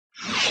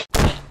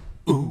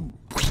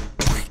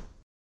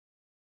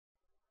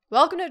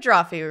Welcome to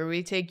Drawfee, where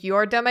we take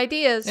your dumb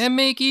ideas and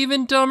make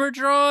even dumber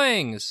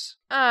drawings.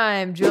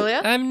 I'm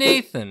Julia. I'm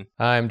Nathan.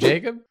 I'm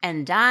Jacob.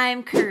 And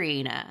I'm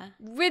Karina.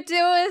 We're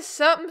doing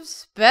something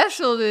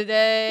special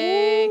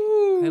today.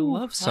 Ooh, I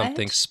love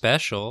something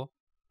special.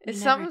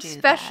 It's something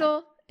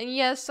special, and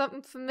yes,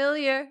 something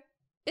familiar.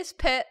 It's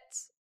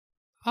pets.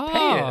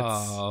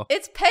 Oh.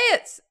 It's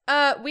pets.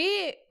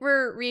 We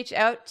were reached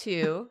out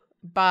to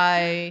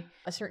by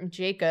a certain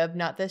Jacob,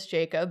 not this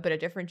Jacob, but a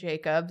different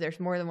Jacob. There's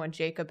more than one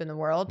Jacob in the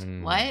world.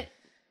 What?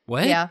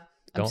 Yeah.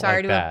 I'm Don't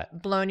sorry like to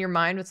have blown your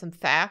mind with some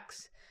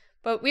facts.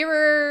 But we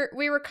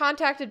were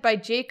contacted by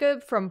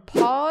Jacob from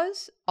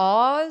Paws,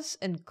 Aws,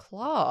 and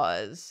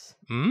Claws,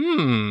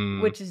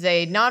 which is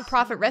a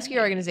nonprofit rescue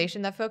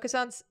organization that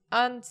focuses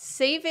on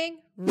saving,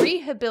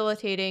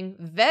 rehabilitating,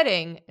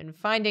 vetting, and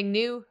finding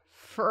new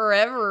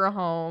forever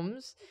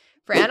homes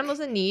for animals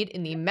in need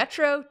in the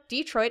Metro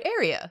Detroit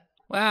area.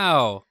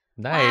 Wow.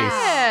 Nice.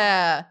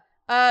 Yeah.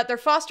 They're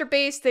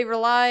foster-based. They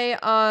rely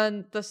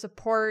on the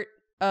support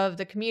of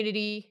the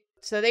community.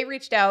 So they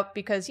reached out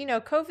because, you know,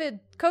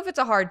 COVID's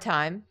a hard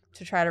time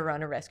to try to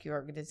run a rescue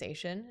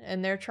organization.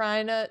 And they're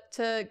trying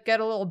to get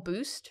a little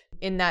boost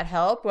in that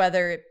help,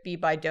 whether it be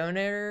by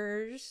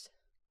donors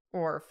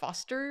or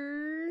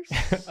fosters.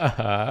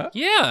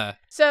 Yeah.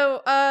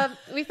 So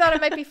we thought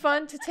it might be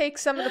fun to take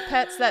some of the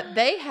pets that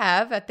they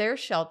have at their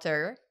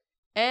shelter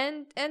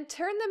and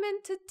turn them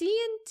into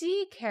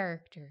D&D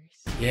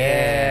characters.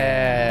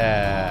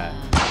 Yeah.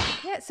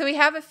 Yeah, so we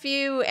have a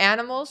few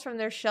animals from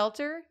their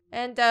shelter,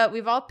 and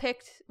we've all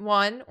picked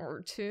one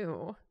or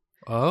two,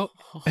 Oh.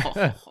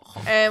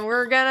 and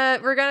we're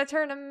gonna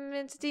turn them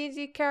into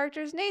D&D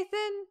characters.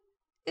 Nathan,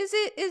 is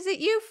it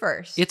you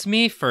first? It's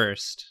me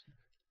first.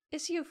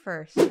 It's you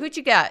first. Who'd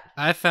you got?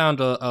 I found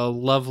a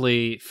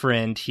lovely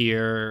friend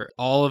here.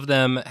 All of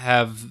them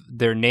have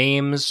their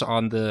names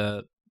on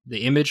the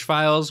image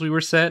files we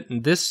were sent,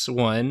 and this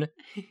one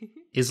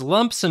is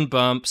Lumps and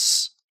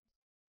Bumps.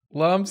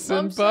 Lumps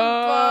and bumps.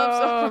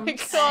 Oh my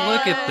god!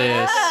 Look at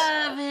this.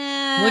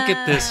 Look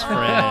at this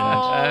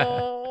friend.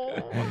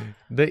 Oh.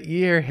 The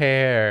ear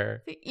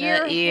hair. The The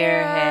ear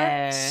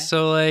hair.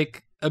 So,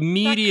 like,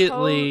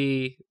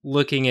 immediately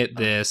looking at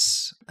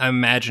this, I'm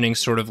imagining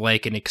sort of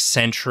like an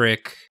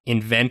eccentric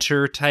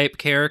inventor type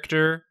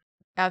character,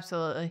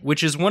 Absolutely.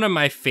 which is one of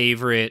my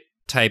favorite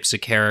types of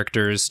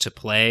characters to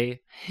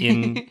play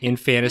in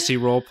fantasy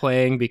role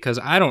playing, because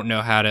I don't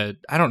know how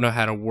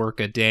to work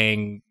a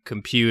dang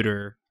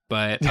computer,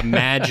 but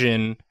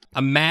imagine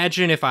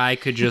if I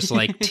could just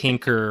like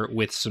tinker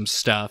with some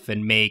stuff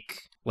and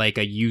make like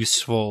a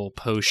useful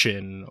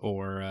potion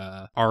or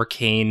a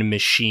arcane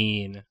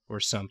machine or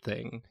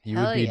something. You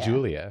Hell would be yeah.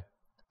 Julia.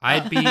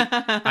 I'd be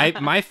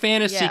my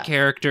fantasy Yeah.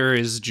 character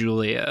is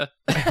Julia.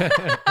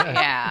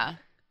 Yeah.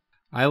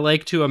 I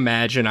like to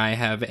imagine I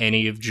have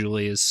any of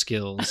Julia's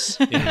skills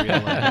in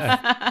real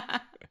life.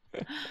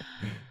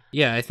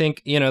 Yeah, I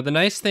think, you know, the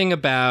nice thing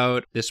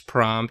about this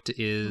prompt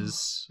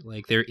is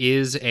like there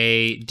is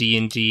a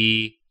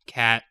D&D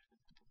cat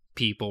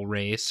people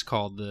race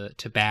called the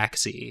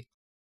Tabaxi.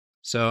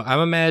 So I'm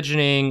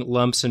imagining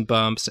Lumps and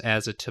Bumps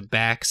as a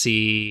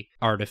Tabaxi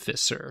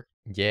artificer.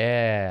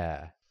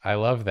 Yeah. I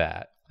love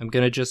that. I'm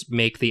going to just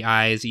make the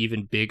eyes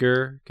even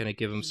bigger. Going to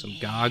give him some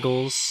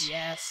goggles.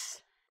 Yes.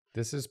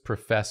 This is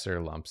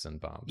Professor Lumps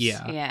and Bumps.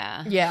 Yeah.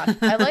 Yeah. Yeah,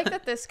 I like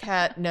that this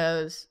cat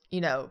knows,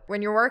 you know,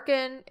 when you're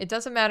working, it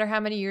doesn't matter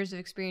how many years of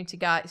experience you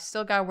got, you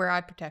still got to wear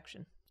eye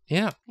protection.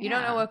 Yeah. You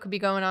don't know what could be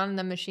going on in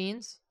the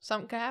machines.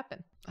 Something could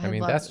happen. I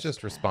mean, love that's this just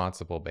cat.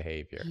 responsible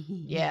behavior.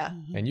 Yeah.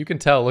 And you can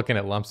tell looking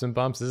at Lumps and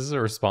Bumps, this is a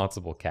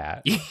responsible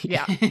cat.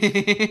 Yeah.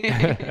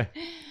 It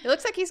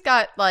looks like he's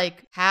got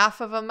like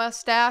half of a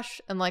mustache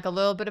and like a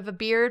little bit of a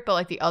beard, but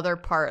like the other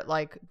part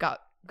like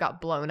got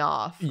blown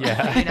off.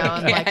 Yeah. You know,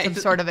 and like some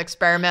sort of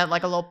experiment,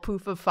 like a little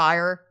poof of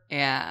fire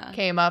Yeah.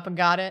 came up and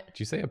got it. Did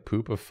you say a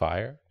poop of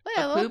fire?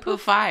 Yeah, A poop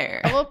of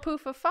fire. A little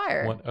poof of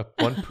fire.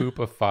 One poop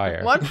of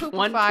fire. One poop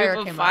One of fire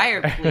poop came of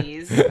fire, up.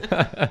 please.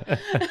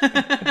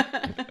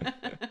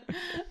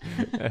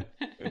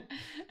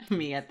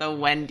 Me at the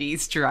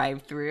Wendy's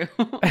drive-through.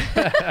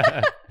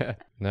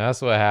 Now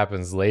that's what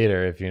happens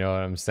later, if you know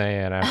what I'm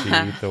saying, after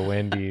you eat the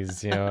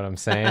Wendy's, you know what I'm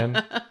saying?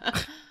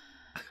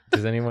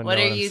 Does anyone What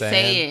know are what I'm you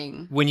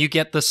saying? When you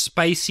get the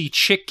spicy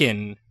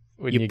chicken,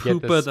 When you get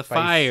poop of the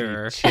spicy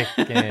fire.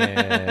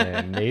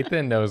 Chicken.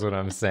 Nathan knows what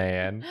I'm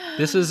saying.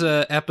 this is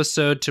a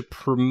episode to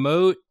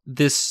promote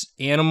this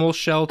animal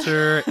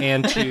shelter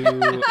and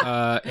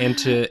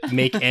to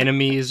make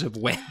enemies of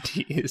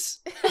Wendy's.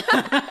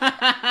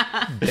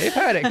 They've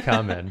had it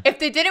coming. If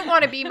they didn't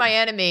want to be my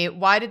enemy,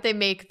 why did they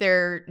make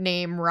their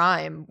name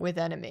rhyme with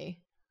enemy?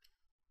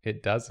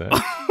 It doesn't.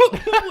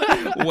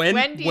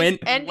 Wendy's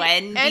Wendy's.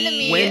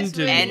 enemies.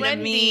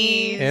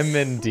 Enemies.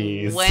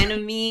 M&D's.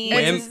 Wenemies.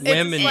 It's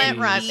a slant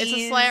rhyme. It's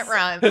a slant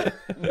rhyme.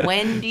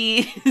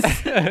 Wendy's.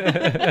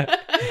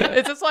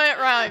 It's a slant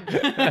rhyme.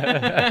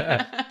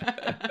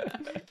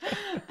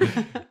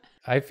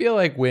 I feel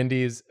like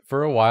Wendy's,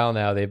 for a while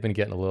now, they've been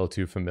getting a little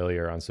too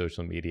familiar on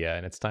social media,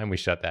 and it's time we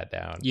shut that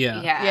down.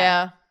 Yeah.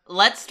 Yeah.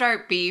 let's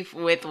start beef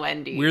with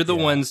Wendy's. We're the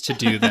ones to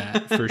do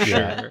that for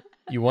sure.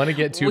 You want to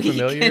get too we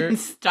familiar? can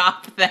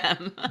stop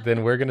them.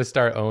 Then we're going to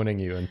start owning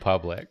you in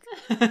public.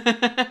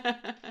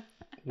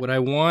 What I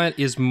want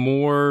is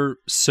more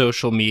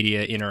social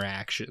media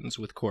interactions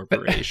with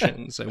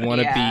corporations. I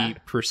want to be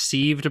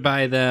perceived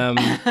by them.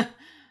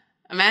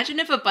 Imagine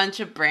if a bunch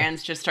of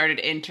brands just started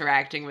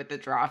interacting with the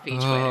Drawfee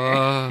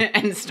Twitter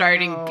and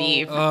starting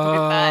beef with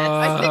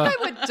us. I think I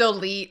would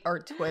delete our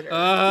Twitter.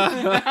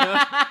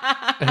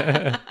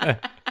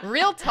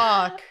 Real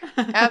talk.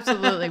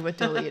 Absolutely would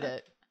delete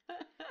it.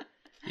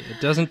 Yeah,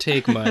 it doesn't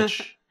take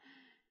much.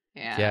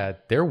 Yeah,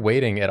 they're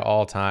waiting at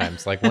all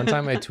times. Like one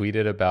time I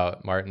tweeted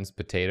about Martin's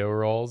potato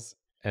rolls,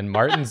 and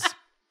Martin's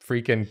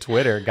freaking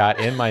Twitter got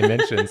in my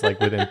mentions like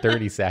within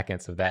 30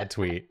 seconds of that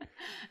tweet.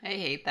 I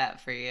hate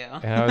that for you.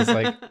 And I was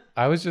like,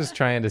 I was just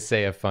trying to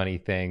say a funny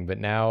thing, but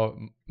now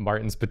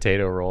Martin's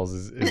potato rolls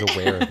is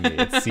aware of me.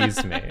 It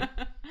sees me.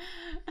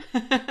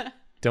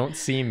 Don't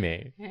see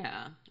me.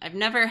 Yeah. I've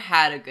never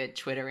had a good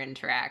Twitter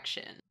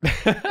interaction.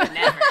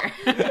 Never.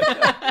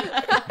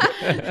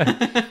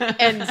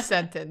 End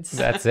sentence.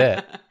 That's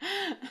it.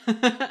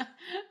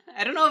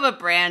 I don't know if a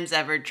brand's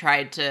ever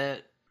tried to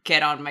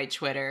get on my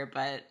Twitter,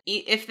 but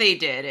if they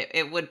did,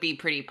 it would be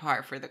pretty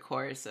par for the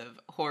course of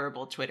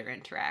horrible Twitter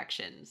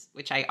interactions,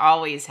 which I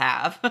always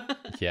have.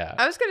 Yeah.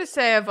 I was going to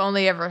say I've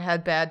only ever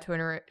had bad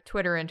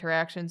Twitter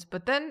interactions,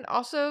 but then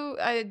also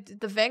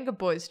the Venga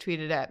Boys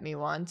tweeted at me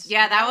once.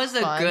 Yeah, that was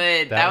a fun.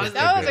 good. That was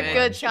was a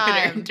good Twitter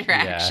time.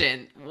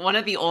 interaction. One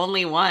of the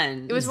only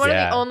ones. It was one of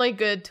Yeah. the only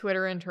good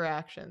Twitter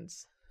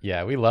interactions.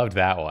 Yeah, we loved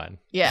that one.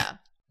 Yeah.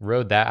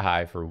 Rode that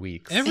high for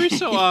weeks. Every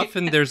so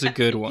often, there's a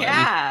good one.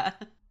 Yeah.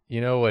 You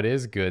know what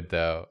is good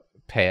though?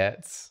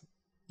 Pets.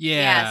 Yeah.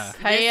 Yes,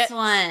 Pets. this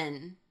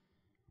one.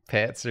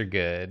 Pets are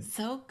good.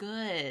 So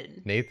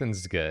good.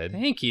 Nathan's good.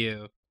 Thank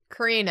you.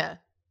 Karina,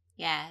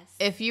 Yes.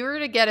 if you were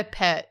to get a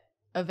pet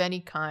of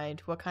any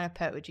kind, what kind of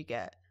pet would you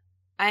get?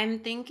 I'm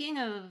thinking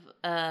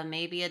of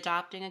maybe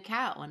adopting a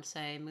cat once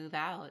I move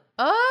out.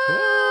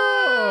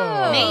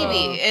 Oh.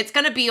 Maybe. It's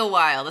going to be a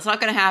while. It's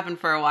not going to happen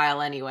for a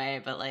while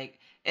anyway, but like,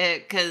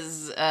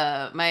 because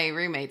my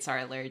roommates are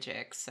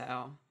allergic,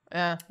 so.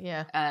 Yeah.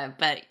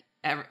 But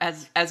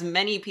as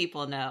many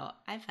people know,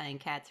 I find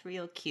cats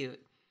real cute.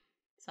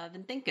 So I've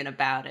been thinking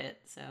about it.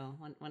 So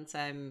once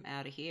I'm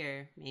out of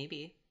here,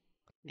 maybe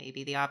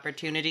the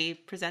opportunity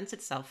presents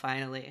itself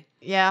finally.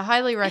 Yeah,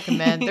 highly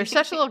recommend. They're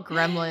such little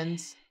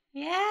gremlins.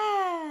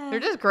 Yeah. They're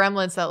just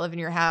gremlins that live in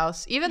your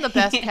house. Even the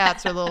best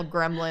cats are little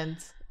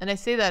gremlins. And I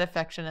say that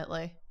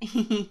affectionately.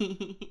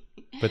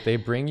 But they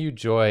bring you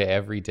joy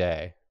every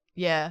day.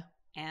 Yeah.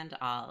 And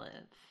Olive.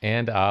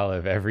 And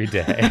Olive every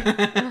day.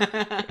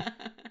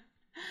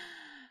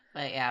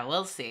 But yeah,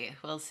 we'll see.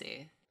 We'll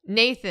see.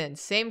 Nathan,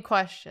 same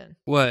question.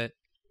 What?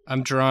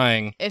 I'm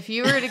drawing. If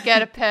you were to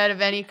get a pet of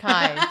any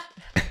kind.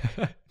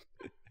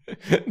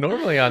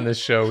 Normally on this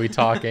show, we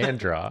talk and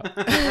draw.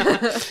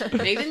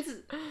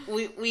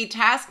 We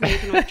tasked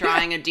Nathan with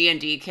drawing a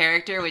D&D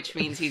character, which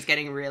means he's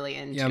getting really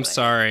into Yeah, I'm it.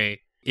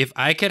 sorry. If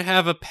I could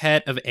have a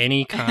pet of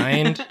any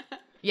kind,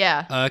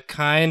 Yeah. a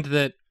kind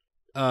that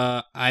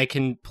I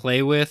can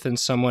play with and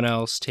someone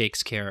else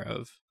takes care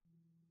of.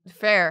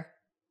 Fair.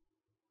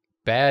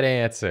 Bad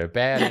answer.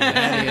 Bad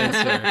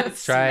answer.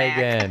 Try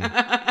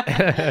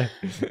Smack.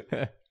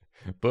 again.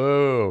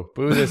 Boo.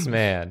 Boo this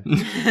man.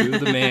 Boo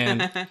the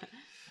man.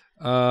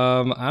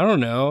 I don't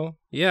know.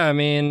 Yeah, I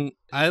mean,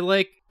 I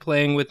like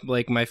playing with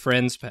like my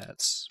friends'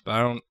 pets,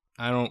 but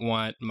I don't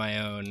want my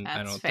own. That's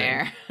I don't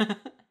fair.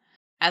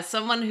 As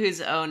someone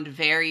who's owned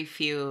very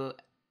few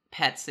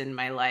pets in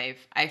my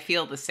life, I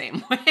feel the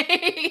same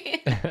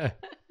way.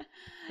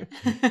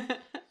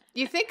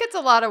 You think it's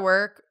a lot of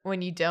work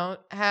when you don't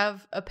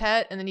have a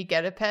pet and then you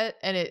get a pet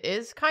and it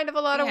is kind of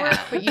a lot of work,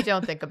 Yeah. but you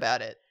don't think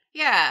about it.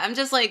 Yeah, I'm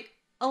just like,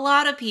 a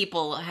lot of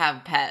people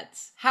have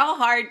pets. How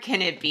hard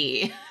can it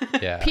be?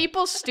 Yeah.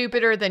 People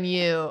stupider than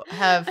you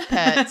have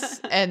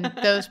pets and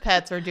those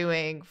pets are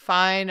doing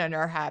fine and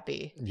are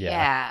happy.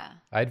 Yeah.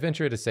 I'd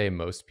venture to say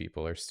most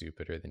people are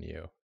stupider than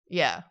you.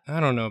 Yeah. I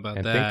don't know about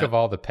And that. think of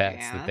all the pets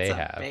Yeah, that they that's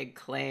a have. big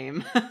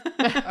claim.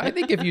 I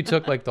think if you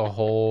took like the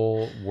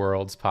whole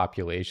world's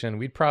population,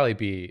 we'd probably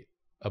be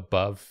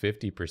above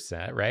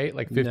 50%, right?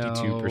 Like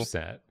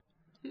 52%.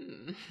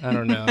 I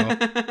don't know.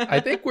 I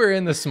think we're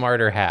in the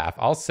smarter half.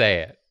 I'll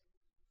say it.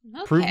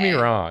 Prove me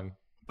Okay. wrong.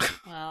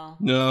 Well,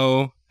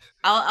 No.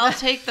 I'll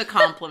take the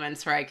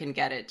compliments where I can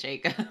get it,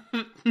 Jacob.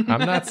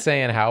 I'm not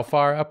saying how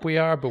far up we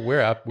are, but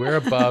we're up. We're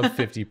above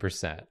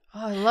 50%.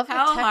 Oh, I love the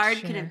How texture. hard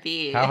can it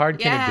be? How hard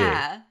can it be?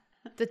 Yeah.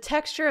 The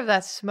texture of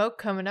that smoke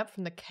coming up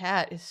from the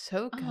cat is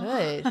so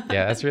good.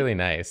 Yeah, that's really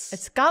nice.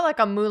 It's got like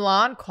a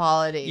Mulan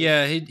quality.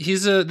 Yeah,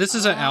 this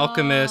is an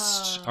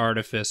alchemist Oh.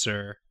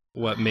 artificer.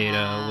 What made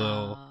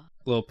a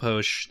little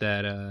posh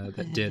that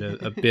did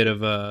a bit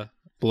of a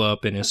blow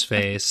up in his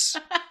face.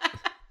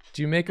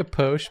 Do you make a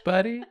posh,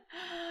 buddy?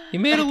 He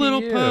made a Look at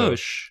little you.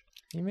 posh.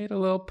 You made a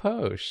little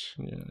posh.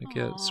 Yeah,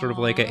 like sort of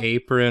like an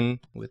apron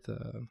with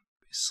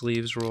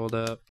sleeves rolled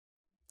up.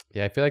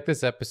 Yeah, I feel like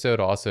this episode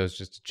also is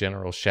just a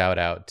general shout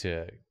out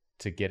to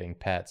getting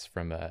pets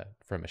from a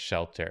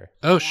shelter.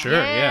 Oh, sure,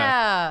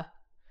 yeah.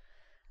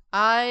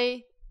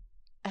 I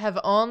have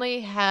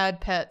only had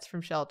pets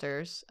from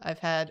shelters. I've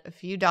had a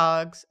few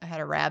dogs. I had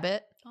a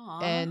rabbit.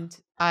 Aww. And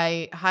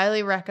I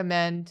highly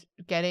recommend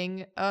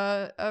getting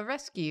a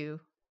rescue.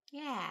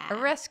 Yeah. A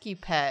rescue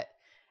pet.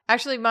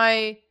 Actually,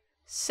 my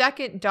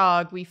second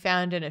dog we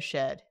found in a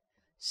shed.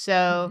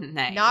 So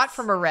Nice. not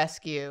from a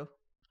rescue,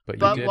 But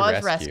but did was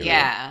rescue. rescued.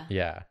 Yeah.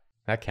 Yeah,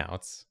 that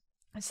counts.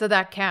 So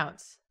that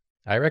counts.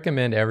 I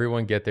recommend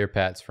everyone get their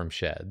pets from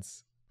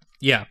sheds.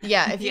 Yeah.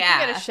 Yeah, if you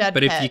can get a shed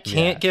But pet. if you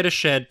can't get a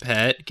shed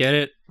pet, get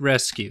it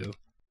rescue.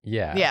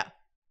 Yeah. Yeah.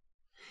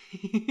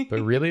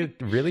 But really,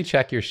 really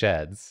check your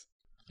sheds.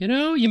 You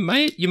know, you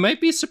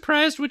might be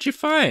surprised what you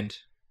find.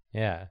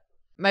 Yeah.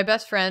 My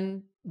best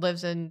friend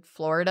lives in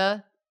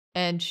Florida,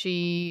 and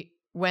she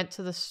went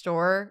to the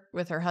store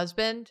with her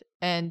husband,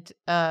 and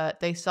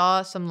they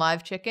saw some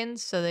live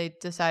chickens, so they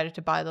decided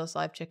to buy those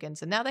live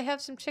chickens, and now they have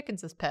some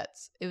chickens as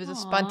pets. It was a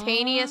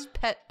spontaneous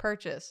pet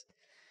purchase,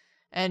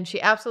 and she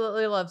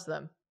absolutely loves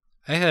them.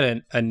 I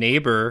had a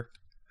neighbor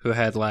who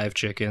had live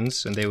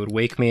chickens, and they would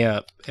wake me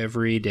up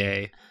every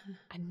day.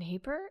 A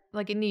neighbor?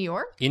 Like in New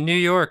York? In New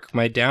York,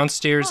 my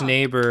downstairs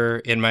neighbor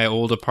in my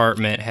old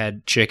apartment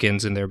had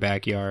chickens in their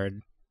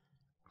backyard.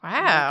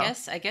 Wow.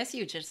 I guess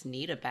you just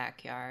need a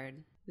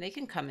backyard. They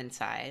can come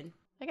inside.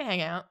 I can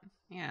hang out.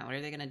 Yeah, what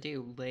are they gonna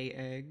do? Lay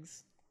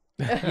eggs?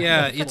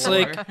 Yeah, it's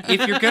like,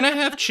 if you're gonna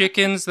have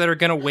chickens that are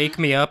gonna wake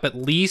me up, at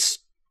least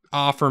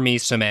offer me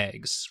some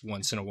eggs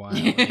once in a while,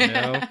 you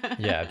know?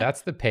 Yeah,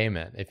 that's the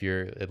payment if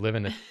you're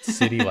living a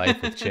city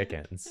life with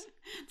chickens.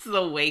 It's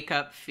the wake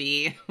up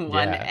fee.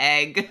 One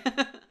egg.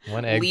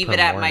 One egg Leave per it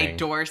at my morning.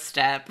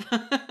 doorstep.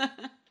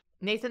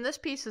 Nathan, this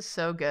piece is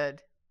so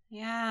good.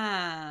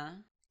 Yeah.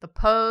 The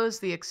pose,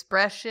 the I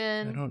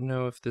expression. don't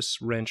know if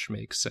this wrench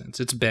makes sense.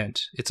 It's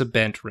bent. It's a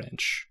bent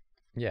wrench.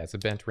 Yeah, it's a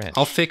bent wrench.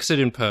 I'll fix it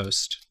in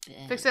post.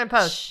 Fix it in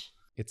post.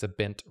 It's a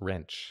bent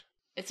wrench.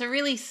 It's a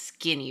really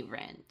skinny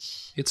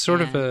wrench. It's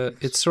sort of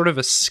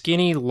a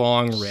skinny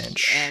long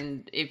wrench.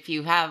 And if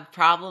you have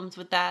problems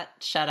with that,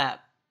 shut up.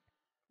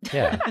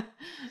 Yeah.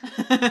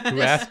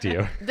 Who asked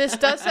you? This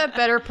does have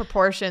better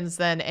proportions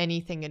than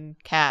anything in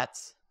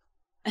cats.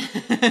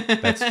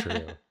 That's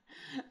true.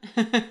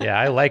 Yeah,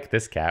 I like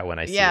this cat when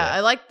I see it. Yeah,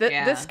 I like that.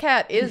 Yeah. This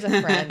cat is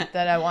a friend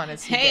that I want to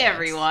see. Hey dance.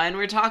 everyone,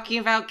 we're talking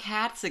about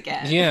cats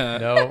again. Yeah.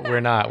 No, we're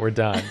not. We're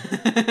done.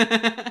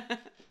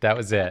 That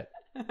was it.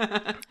 All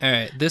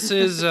right. This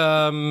is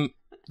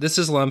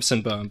Lumps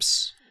and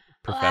Bumps.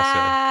 Professor.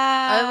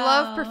 I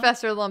love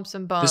Professor Lumps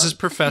and Bumps. This is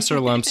Professor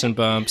Lumps and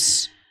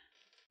Bumps,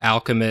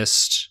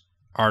 alchemist,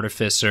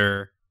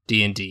 artificer,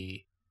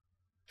 D&D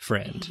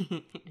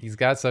friend. He's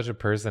got such a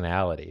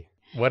personality.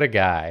 What a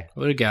guy.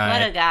 What a guy.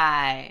 What a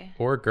guy.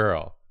 Or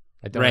girl.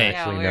 I don't Right.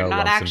 actually we're know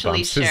not Lumps actually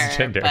and Bumps' sure,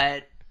 gender.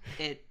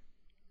 but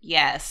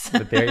yes.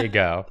 But there you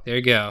go. There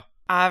you go.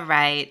 All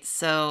right,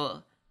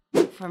 so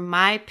for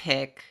my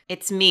pick,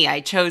 it's me.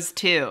 I chose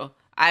two.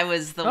 I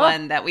was the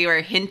one that we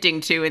were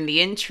hinting to in the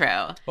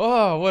intro.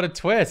 Oh, what a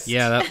twist.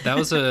 Yeah, that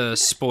was a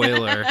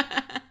spoiler.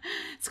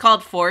 It's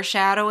called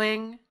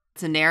foreshadowing.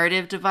 It's a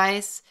narrative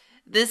device.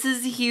 This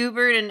is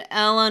Hubert and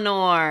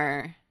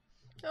Eleanor.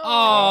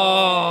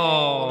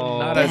 Oh.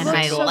 Not They a And look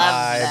I single so love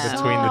eye them.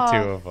 between the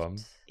two of them.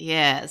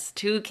 Yes,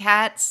 two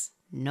cats,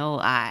 no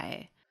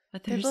eye.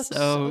 But They they're look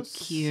so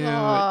so cute.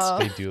 soft.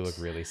 They do look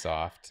really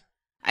soft.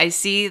 I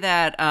see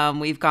that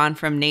we've gone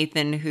from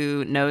Nathan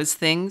who knows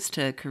things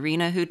to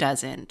Karina who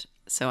doesn't.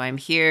 So I'm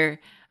here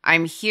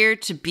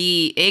to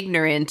be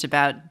ignorant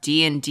about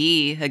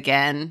D&D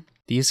again.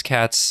 These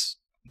cats,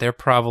 they're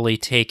probably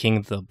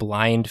taking the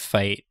blind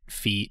fight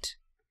feat.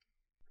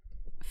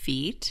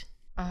 Feet?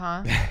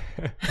 Uh-huh.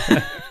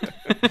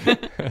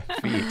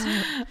 Feet.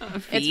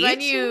 It's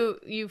when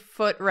you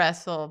foot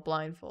wrestle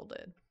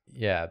blindfolded.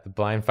 Yeah, the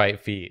blind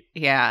fight feet.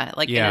 Yeah,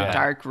 like in Yeah. a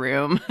dark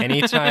room.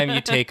 Anytime you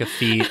take a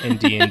feat in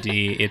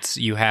D&D, it's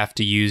you have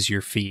to use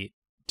your feet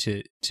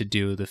to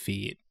do the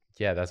feat.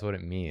 Yeah, that's what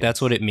it means. That's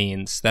what it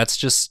means. That's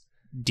just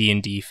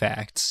D&D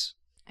facts.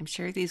 I'm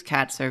sure these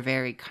cats are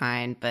very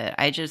kind, but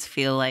I just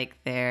feel like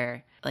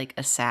they're like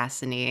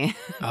assassiny.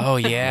 Oh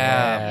yeah.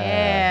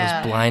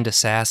 Yeah. Those blind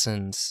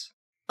assassins.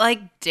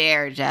 Like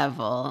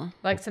Daredevil.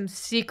 Like some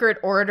secret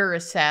order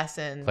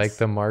assassins. Like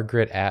the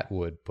Margaret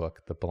Atwood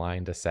book, The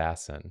Blind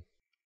Assassin.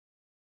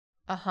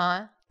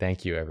 Uh-huh.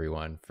 Thank you,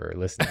 everyone, for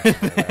listening.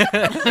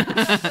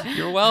 To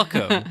You're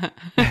welcome.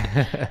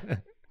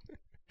 that.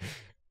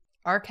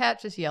 Our cat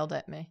just yelled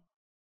at me.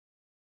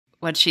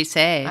 What'd she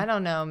say? I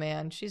don't know,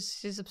 man.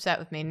 She's upset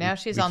with me. Now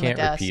she's we on the can't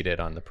desk. repeat it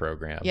on the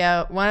program.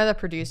 Yeah, one of the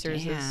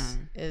producers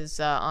Damn. is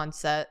on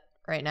set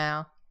right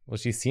now. Well,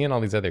 she's seeing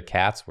all these other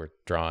cats we're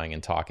drawing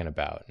and talking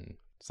about, and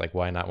it's like,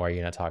 why not? Why are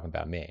you not talking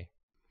about me?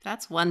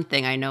 That's one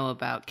thing I know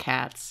about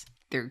cats.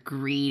 They're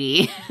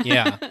greedy.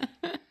 Yeah.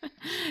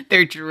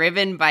 They're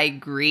driven by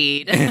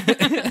greed.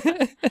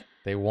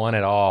 They want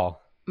it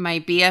all. My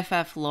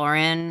BFF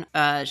Lauren,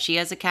 she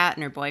has a cat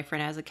and her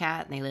boyfriend has a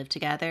cat and they live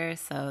together.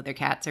 So their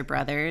cats are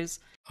brothers.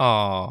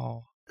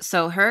 Oh.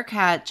 So her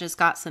cat just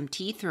got some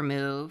teeth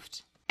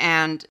removed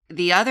and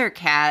the other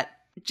cat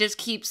just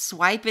keeps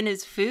swiping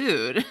his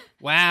food.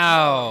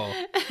 Wow.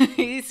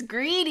 He's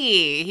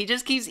greedy. He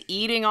just keeps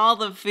eating all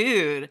the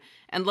food.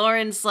 And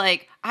Lauren's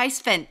like, I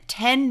spent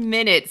 10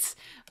 minutes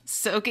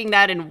soaking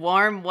that in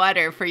warm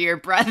water for your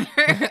brother.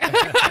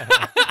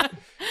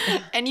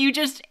 And you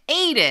just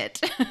ate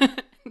it.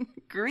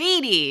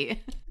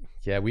 Greedy.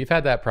 Yeah, we've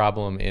had that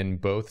problem in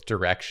both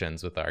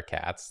directions with our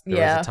cats. There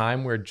was a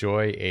time where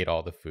Joy ate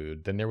all the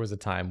food. Then there was a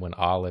time when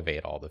Olive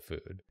ate all the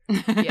food.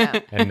 Yeah.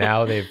 And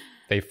now they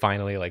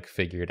finally like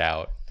figured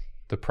out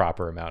the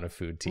proper amount of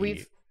food to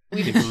eat.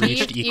 We've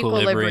reached achieved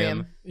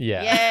equilibrium.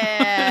 Yeah.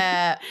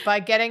 Yeah. By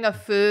getting a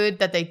food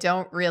that they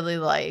don't really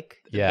like.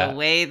 Yeah. The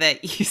way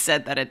that you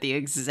said that at the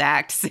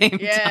exact same time.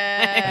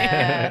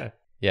 Yeah.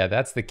 Yeah,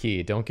 that's the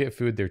key. Don't get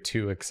food they're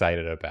too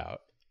excited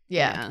about.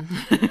 Yeah.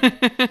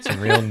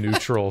 Some real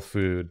neutral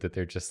food that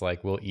they're just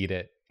like, we'll eat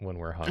it when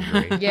we're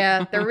hungry.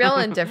 Yeah. They're real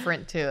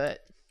indifferent to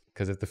it.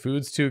 Because if the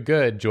food's too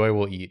good, Joy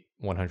will eat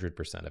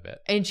 100% of it.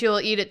 And she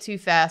will eat it too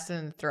fast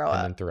and throw And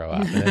up. then throw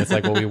up. And then it's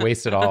like, well, we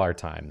wasted all our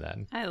time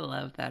then. I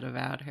love that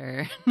about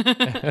her.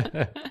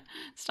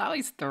 She's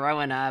always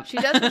throwing up. She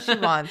does what she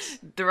wants.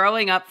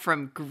 Throwing up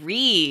from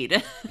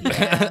greed,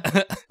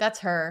 Yeah. That's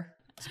her.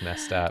 It's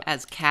messed up.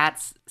 as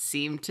cats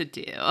seem to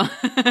do.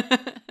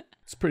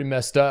 It's pretty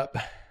messed up.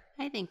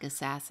 I think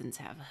assassins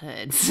have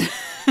hoods.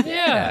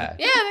 Yeah.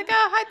 Yeah, they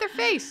gotta hide their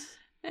face.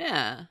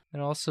 Yeah.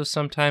 And also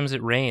sometimes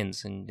it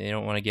rains and they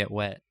don't want to get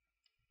wet.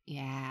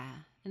 Yeah.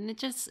 And it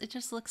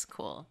just looks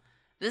cool.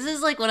 This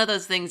is like one of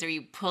those things where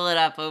you pull it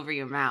up over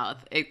your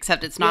mouth,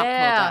 except it's not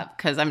Yeah. pulled up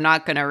because I'm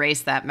not going to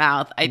erase that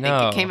mouth. I think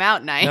No. it came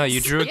out nice. No,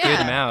 you drew a Yeah.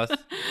 good mouth.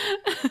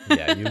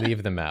 Yeah, you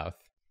leave the mouth.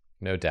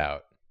 No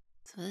doubt.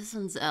 So this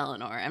one's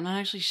Eleanor. I'm not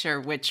actually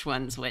sure which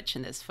one's which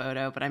in this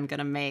photo, but I'm going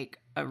to make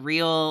a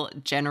real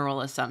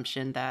general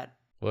assumption that,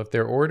 Well, if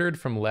they're ordered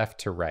from left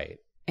to right,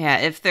 yeah,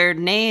 if they're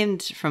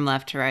named from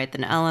left to right,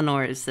 then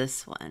Eleanor is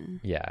this one.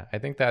 yeah, I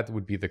think that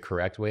would be the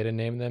correct way to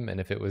name them. And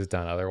if it was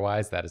done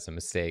otherwise, that is a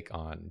mistake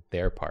on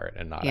their part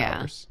and not Yeah.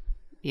 ours.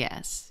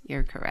 Yes,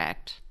 you're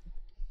correct.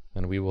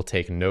 And we will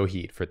take no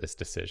heat for this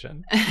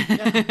decision.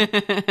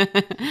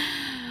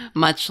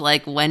 Much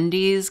like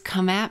Wendy's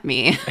come at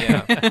me.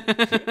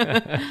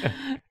 Yeah.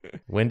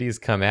 Wendy's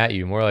come at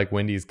you, more like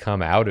Wendy's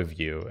come out of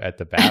you at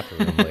the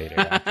bathroom later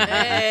after you eat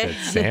that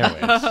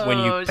sandwich. When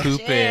you Oh,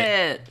 poop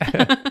shit.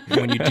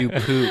 When you do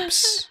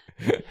poops.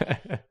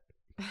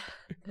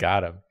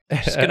 Got him.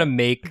 Just going to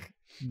make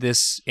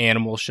this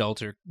animal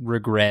shelter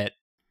regret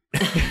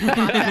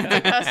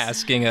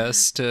asking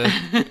us to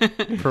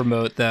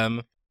promote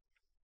them.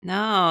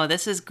 No,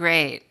 this is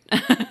great.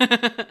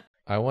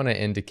 I want to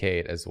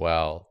indicate as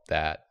well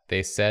that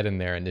they said in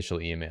their initial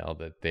email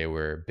that they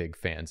were big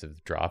fans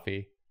of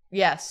Drawfee.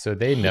 Yes. So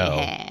they know.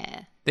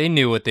 Yeah. They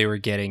knew what they were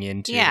getting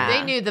into. Yeah.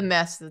 They knew the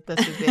mess that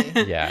this would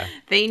be. Yeah.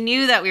 They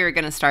knew that we were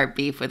going to start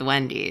beef with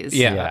Wendy's.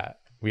 Yeah.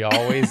 We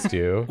always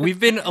do. We've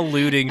been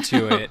alluding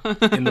to it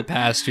in the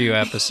past few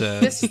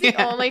episodes. This is the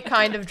only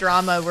kind of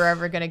drama we're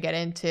ever going to get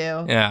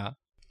into. Yeah.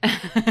 God,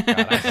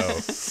 I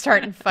hope.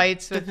 Starting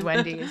fights with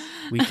Wendy's.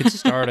 We could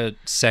start a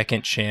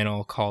second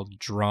channel called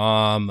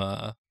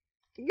Drama,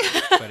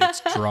 but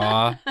it's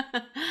Draw.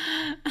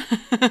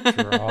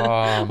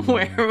 Drama.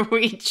 Where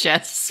we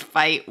just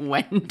fight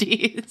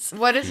Wendy's.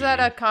 What is that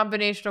a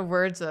combination of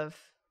words of?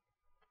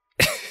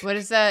 What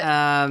is that?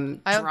 I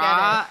don't get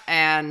draw it.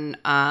 and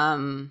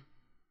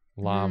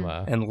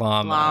Llama. And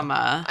Llama.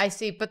 llama. I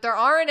see, but there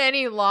aren't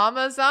any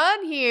llamas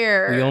on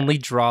here. We only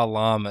draw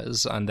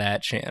llamas on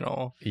that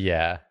channel.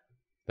 Yeah.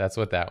 That's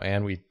what that,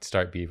 and we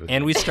start beef with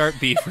And we start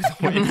beef with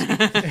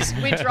Wendy's.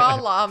 We draw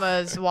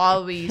llamas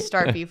while we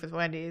start beef with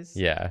Wendy's.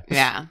 Yeah.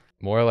 Yeah.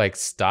 More like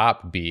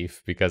stop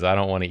beef because I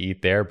don't want to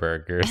eat their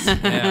burgers.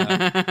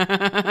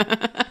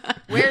 Yeah.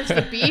 Where's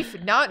the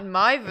beef? Not in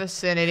my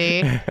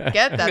vicinity.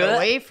 Get that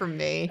away from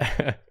me.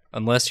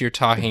 Unless you're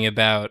talking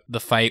about the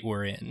fight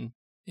we're in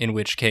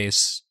which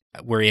case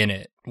we're in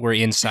it. We're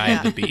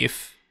inside the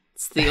beef.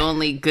 It's the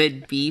only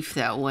good beef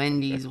that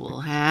Wendy's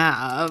will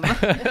have.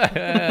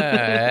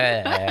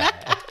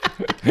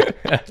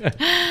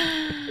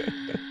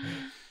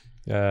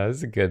 This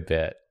is a good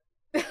bit.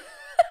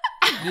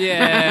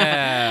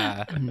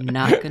 Yeah. I'm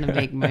not going to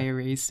make my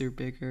eraser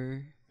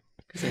bigger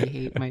because I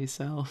hate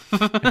myself.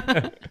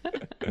 I'm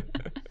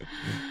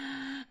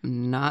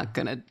not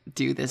going to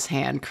do this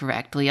hand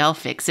correctly. I'll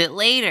fix it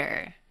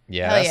later.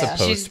 Yeah, Hell that's yeah. a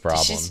post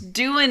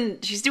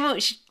problem.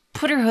 She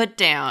put her hood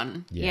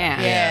down. Yeah.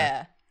 Yeah.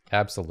 Yeah.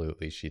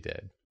 Absolutely, she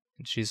did.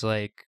 And she's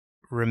like,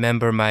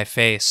 remember my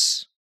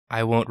face.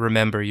 I won't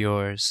remember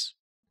yours.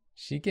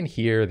 She can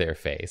hear their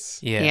face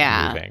Yeah.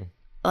 Yeah. moving.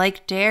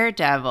 Like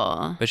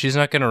Daredevil. But she's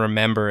not going to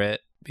remember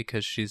it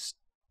because she's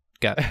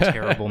got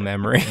terrible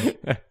memory.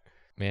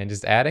 Man,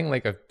 just adding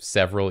like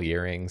several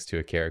earrings to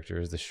a character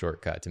is the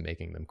shortcut to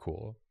making them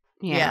cool.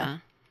 Yeah. Yeah.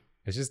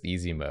 It's just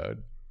easy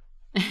mode.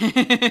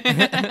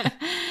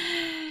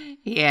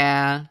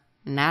 Yeah,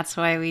 and that's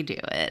why we do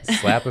it.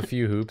 Slap a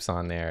few hoops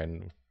on there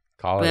and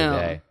call it a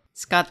day.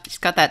 It's got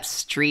that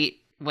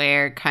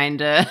streetwear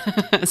kind of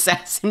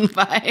assassin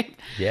vibe.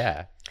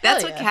 Yeah.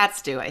 That's what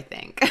cats do, I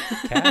think.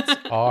 Cats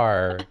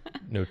are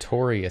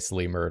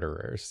notoriously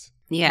murderers.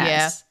 Yes.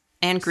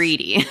 Yeah. And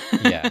greedy.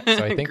 Yeah.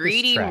 So I think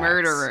greedy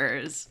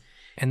murderers.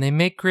 And they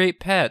make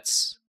great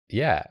pets.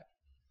 Yeah.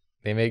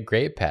 They make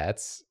great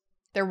pets.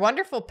 They're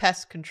wonderful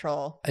pest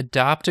control.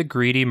 Adopt a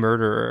greedy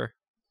murderer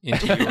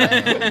into your home.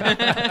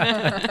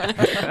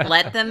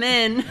 Let them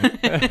in.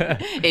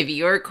 If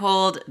you're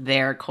cold,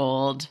 they're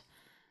cold.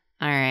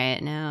 All right,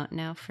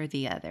 now for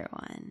the other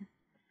one.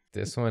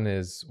 This one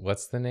is,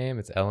 what's the name?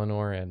 It's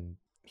Eleanor and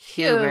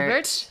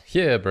Hubert.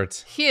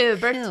 Hubert.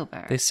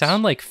 They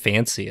sound like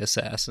fancy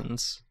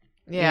assassins.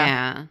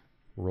 Yeah.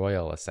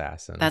 Royal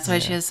assassins. That's why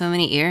she has so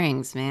many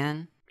earrings,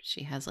 man.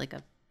 She has like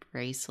a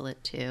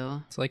bracelet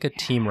too. It's like a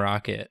Team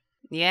Rocket.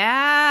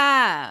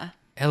 Yeah.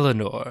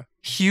 Eleanor,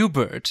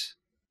 Hubert.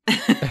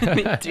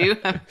 We do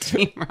have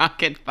Team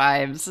Rocket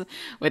vibes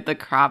with the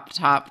crop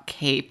top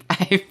cape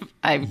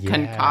I've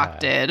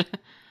concocted.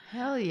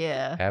 Hell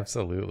yeah.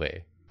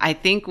 Absolutely. I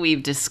think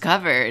we've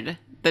discovered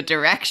the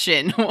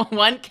direction.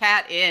 One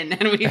cat in,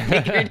 and we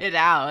figured it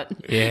out.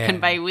 Yeah. And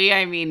by we,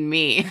 I mean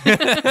me.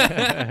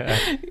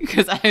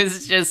 Because I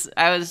was just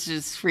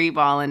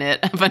freeballing it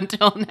up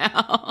until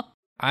now.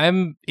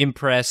 I'm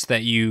impressed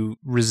that you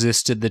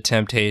resisted the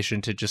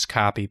temptation to just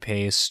copy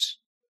paste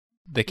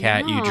the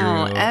cat you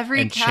drew.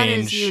 Every and cat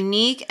is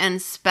unique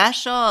and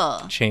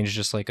special. Change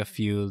just like a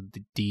few of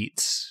the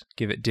deets,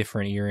 give it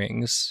different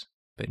earrings.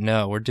 But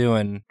no, we're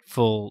doing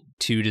full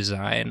 2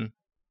 design.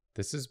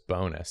 This is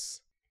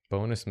bonus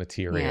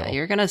material. Yeah,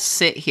 you're going to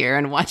sit here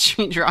and watch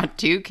me draw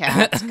 2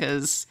 cats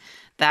because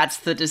that's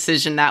the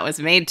decision that was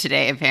made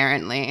today,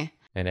 apparently.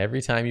 And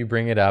every time you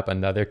bring it up,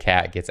 another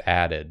cat gets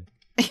added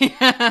to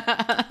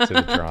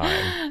the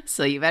drawing.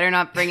 So you better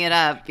not bring it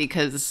up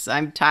because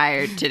I'm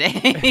tired today.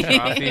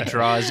 Drawfee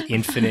draws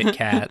infinite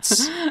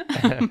cats.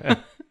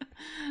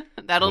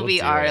 That'll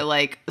be our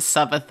like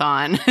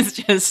subathon. It's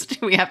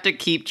just we have to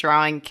keep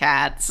drawing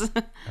cats.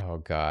 Oh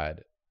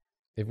God.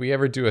 If we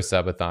ever do a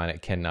subathon,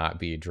 it cannot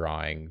be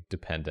drawing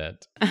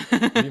dependent. We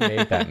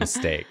made that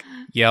mistake.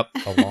 Yep.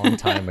 A long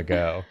time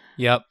ago.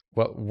 Yep.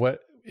 What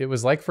it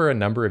was like for a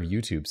number of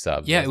YouTube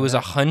subs. Yeah, it was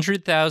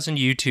 100,000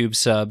 YouTube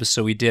subs,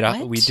 so we did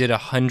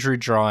 100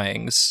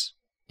 drawings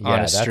on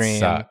a stream.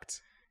 That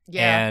sucked.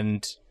 Yeah.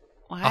 And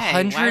Why?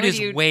 100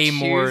 is way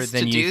more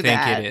than you think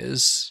that? it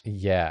is.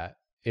 Yeah.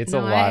 It's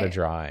a lot of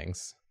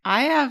drawings.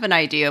 I have an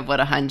idea of what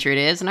 100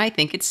 is, and I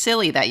think it's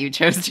silly that you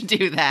chose to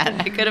do that.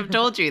 I could have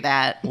told you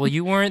that. Well,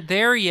 you weren't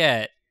there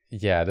yet.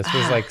 Yeah, this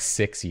was like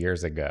 6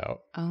 years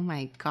ago. Oh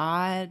my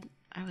God.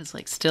 I was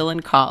like still in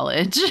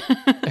college.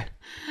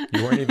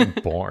 You weren't even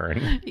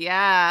born.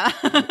 Yeah.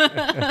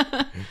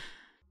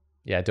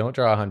 Yeah, don't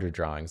draw 100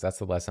 drawings. That's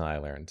the lesson I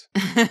learned.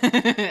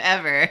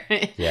 Ever.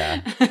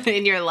 Yeah.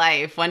 In your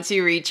life. Once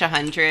you reach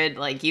 100,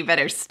 like you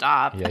better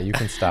stop. Yeah, you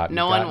can stop.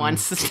 No one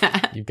wants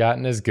that. You've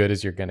gotten as good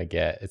as you're going to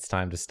get. It's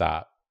time to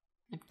stop.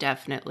 I've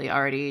definitely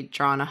already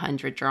drawn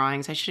 100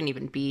 drawings. I shouldn't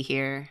even be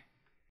here.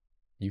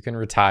 You can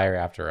retire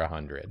after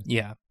 100.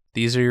 Yeah.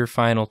 These are your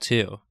final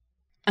 2.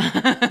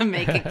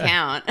 Make it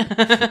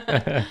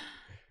count.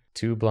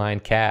 2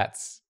 blind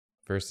cats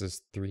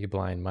versus 3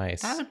 blind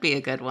mice. That would be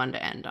a good one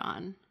to end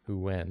on. Who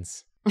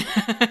wins?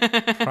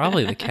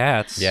 Probably the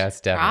cats. Yeah,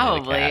 it's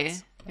definitely the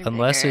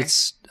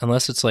cats.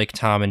 Unless it's like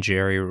Tom and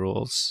Jerry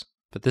rules.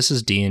 But this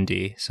is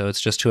D&D, so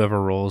it's just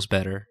whoever rolls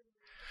better.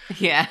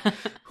 Yeah.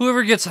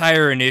 Whoever gets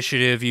higher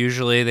initiative,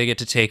 usually they get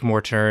to take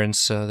more turns,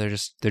 so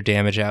their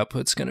damage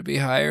output's going to be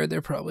higher. They're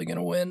probably going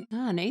to win.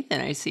 Oh, Nathan,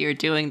 I see you're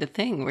doing the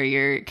thing where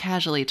you're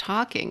casually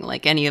talking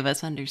like any of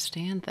us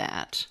understand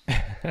that.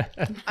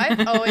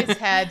 I've always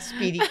had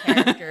speedy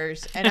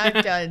characters, and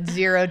I've done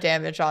 0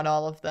 damage on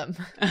all of them.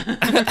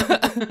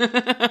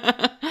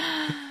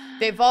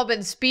 They've all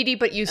been speedy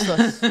but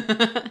useless.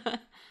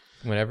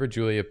 Whenever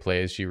Julia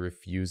plays, she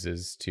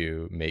refuses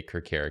to make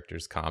her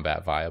characters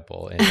combat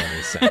viable in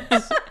any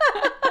sense.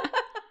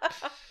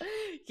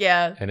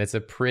 Yeah. And it's a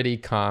pretty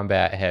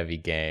combat heavy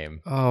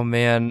game. Oh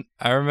man,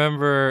 I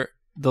remember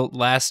the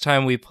last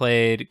time we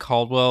played,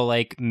 Caldwell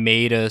like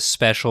made a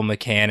special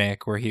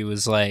mechanic where he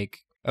was like,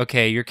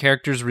 okay, your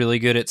character's really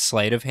good at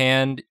sleight of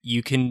hand.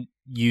 You can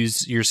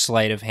use your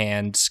sleight of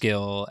hand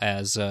skill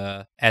as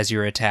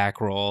your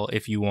attack roll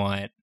if you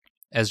want,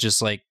 as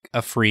just like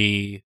a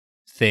free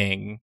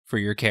thing for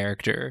your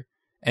character.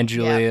 And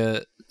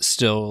Julia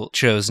still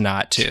chose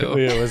not to.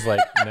 Julia was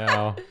like,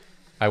 no,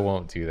 I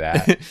won't do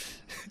that.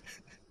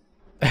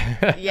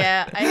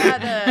 Yeah, I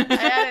had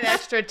an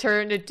extra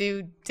turn to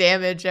do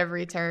damage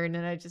every turn,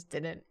 and I just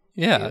didn't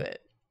do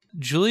it.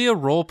 Julia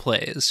role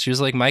plays. She was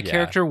like, my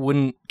character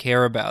wouldn't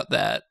care about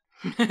that.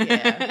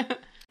 Yeah.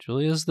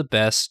 Julia's the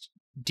best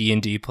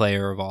D&D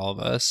player of all of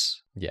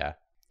us. Yeah.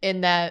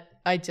 In that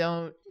I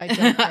don't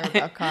care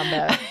about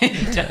combat.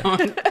 I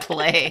don't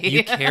play.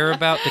 You care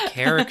about the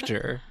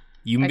character.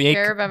 You I make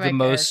care about my the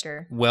most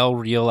character.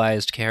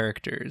 well-realized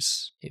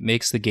characters. It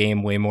makes the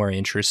game way more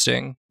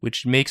interesting,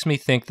 which makes me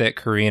think that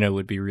Karina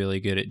would be really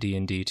good at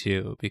D&D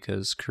too,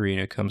 because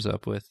Karina comes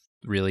up with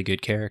really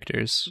good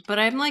characters. But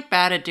I'm like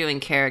bad at doing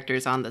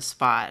characters on the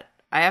spot.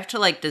 I have to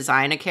like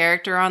design a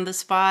character on the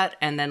spot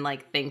and then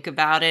like think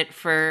about it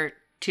for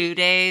 2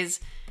 days.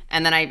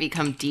 And then I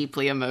become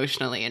deeply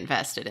emotionally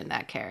invested in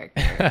that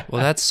character.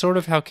 Well, that's sort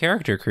of how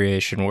character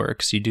creation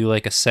works. You do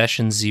like a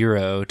session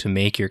 0 to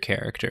make your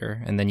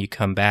character, and then you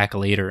come back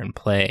later and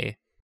play.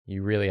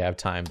 You really have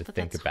time to But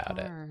think that's about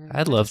it. hard.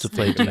 I'd love to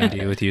play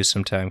D&D with you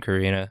sometime,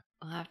 Karina.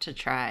 I'll have to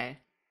try.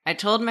 I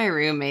told my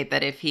roommate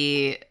that if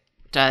he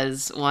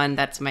does one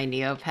that's my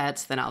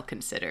Neopets, then I'll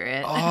consider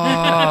it.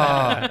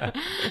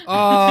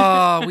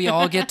 Oh, we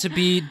all get to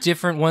be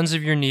different ones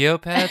of your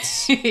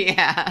Neopets?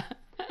 Yeah.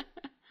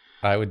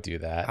 I would do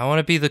that. I want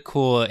to be the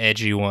cool,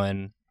 edgy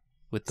one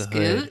with the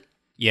hood. Scoot?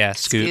 Yeah,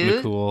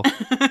 Scoot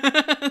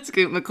McCool.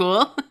 Scoot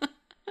McCool.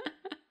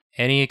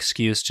 Any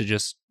excuse to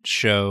just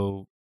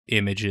show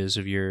images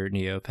of your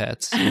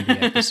Neopets in the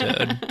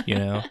episode, you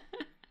know?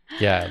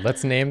 Yeah,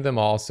 let's name them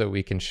all so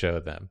we can show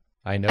them.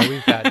 I know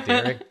we've got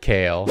Derek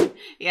Kale.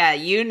 Yeah,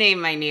 you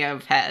name my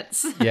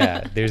Neopets.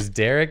 Yeah, there's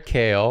Derek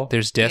Kale.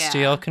 There's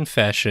Destiel Yeah.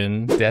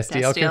 Confession,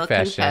 Destiel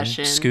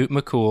Confession. Scoot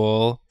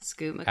McCool,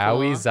 Scoot McCool.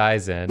 Owie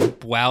Zizen.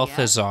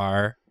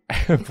 Balthazar.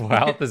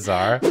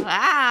 Balthazar.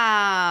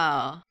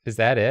 Wow. Is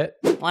that it?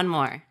 One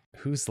more.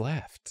 Who's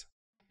left?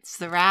 It's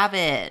the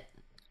rabbit.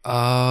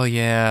 Oh,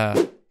 yeah.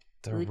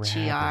 The rabbit.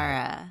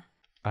 Uchiara.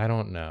 I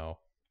don't know.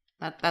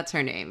 That's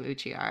her name,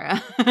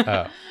 Uchiara.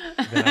 Oh,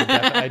 then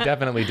I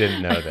definitely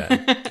didn't know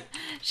then.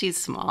 She's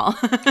small.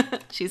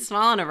 She's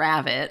small and a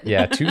rabbit.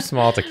 Yeah, too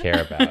small to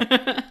care about.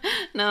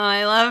 No,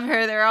 I love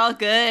her. They're all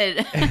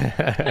good.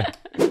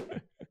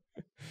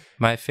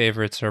 My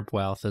favorites are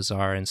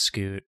Balthazar and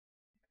Scoot.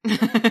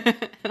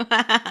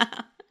 Wow.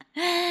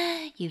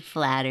 You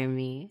flatter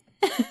me.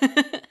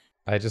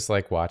 I just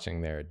like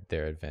watching their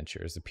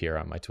adventures appear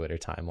on my Twitter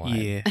timeline.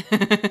 Yeah.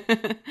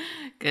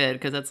 Good,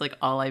 because that's like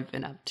all I've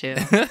been up to.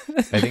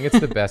 I think it's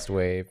the best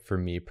way for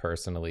me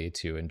personally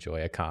to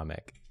enjoy a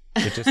comic.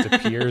 It just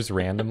appears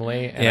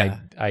randomly, and Yeah.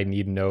 I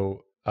need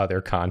no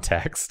other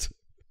context.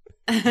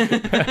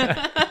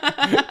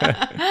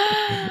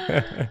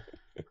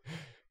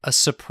 A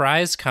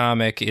surprise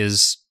comic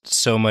is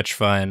so much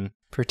fun,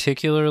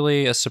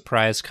 particularly a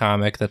surprise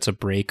comic that's a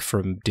break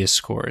from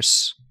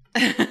discourse.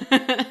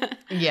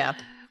 Yeah.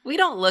 We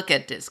don't look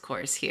at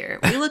discourse here.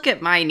 We look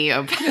at my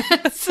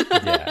Neopets.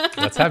 Yeah,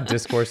 let's have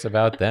discourse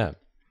about them.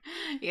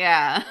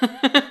 Yeah. Okay,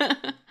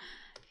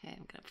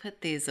 I'm gonna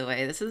put these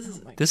away. This is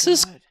This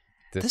is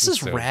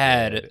so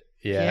rad. good.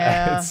 Yeah,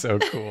 Yeah. it's so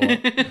cool.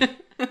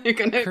 You're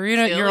gonna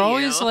Karina, kill you're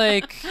always you.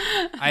 like,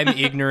 I'm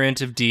ignorant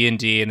of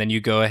D&D, and then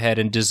you go ahead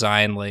and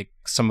design like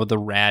some of the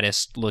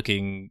raddest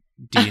looking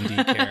D&D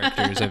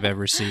characters I've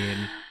ever seen.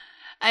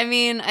 I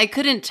mean, I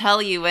couldn't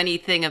tell you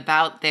anything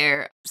about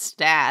their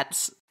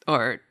stats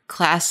or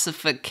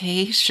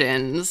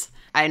classifications.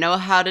 I know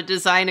how to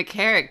design a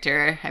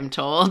character, I'm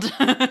told.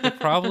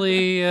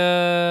 Probably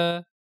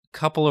a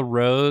couple of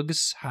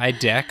rogues, high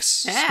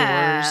dex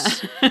Yeah.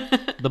 scores,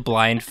 the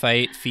blind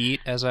fight feat,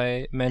 as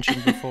I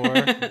mentioned before.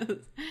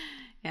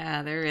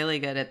 Yeah, they're really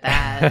good at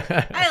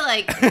that. I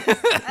like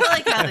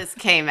how this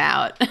came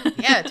out.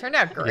 Yeah, it turned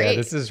out great. Yeah,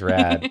 this is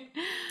rad.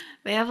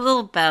 They have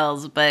little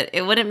bells, but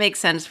it wouldn't make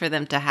sense for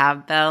them to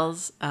have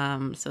bells.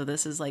 So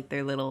this is like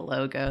their little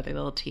logo, their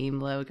little team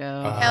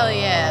logo. Hell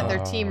yeah,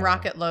 their Team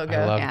Rocket logo.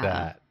 I love Yeah.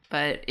 that.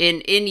 But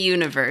in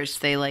universe,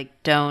 they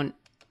like don't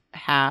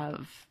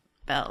have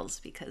bells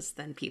because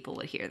then people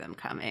would hear them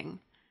coming.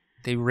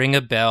 They ring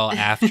a bell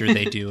after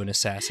they do an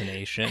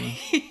assassination,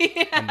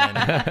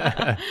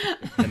 and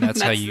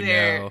that's how you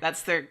know.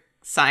 That's their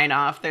sign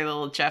off. Their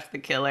little Jeff the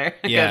Killer.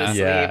 Yeah. Go to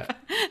Yeah. sleep.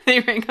 They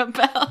ring a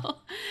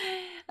bell.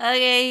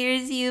 Okay,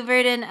 here's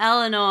Hubert and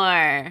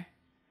Eleanor.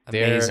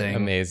 They're Amazing.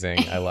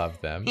 amazing. I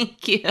love them.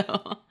 Thank you.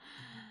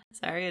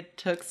 Sorry it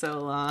took so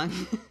long.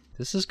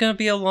 This is going to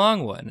be a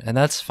long one, and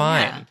that's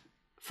fine. Yeah.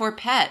 For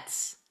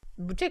pets.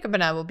 Jacob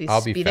and I will be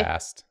I'll be speeding.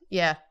 fast.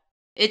 Yeah.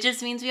 It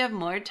just means we have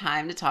more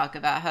time to talk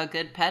about how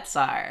good pets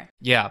are.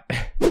 Yeah.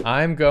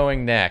 I'm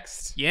going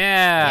next.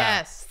 Yeah.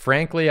 Yes.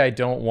 Frankly, I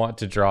don't want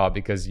to draw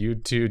because you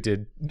two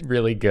did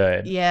really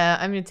good. Yeah,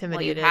 I'm Well, you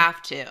intimidated.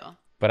 have to.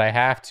 But I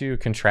have to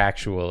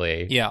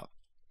contractually. Yeah.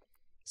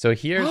 So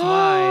here's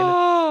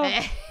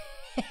mine.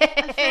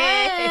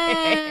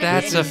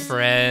 That's a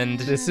friend.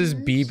 This is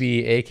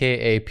BB,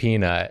 aka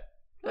Peanut.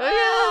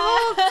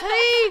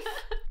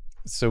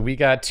 So we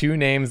got two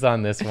names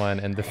on this one,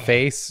 and the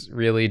face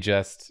really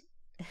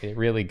it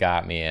really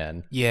got me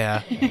in.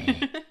 Yeah.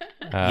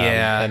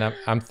 Yeah. And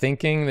I'm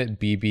thinking that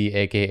BB,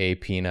 aka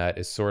Peanut,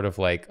 is sort of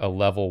like a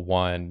level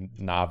 1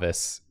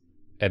 novice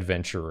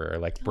adventurer,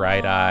 like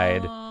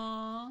bright-eyed,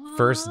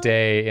 first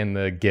day in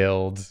the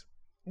guild,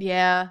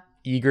 Yeah.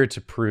 eager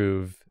to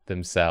prove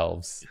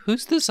themselves.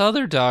 Who's this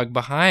other dog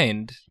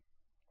behind?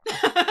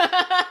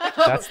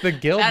 That's the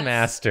guild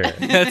master.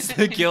 That's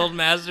the guild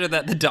master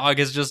that the dog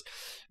is just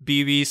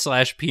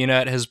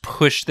BB/Peanut has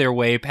pushed their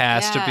way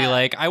past to be Yeah.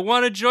 like, I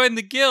want to join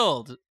the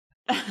guild.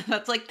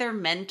 That's like their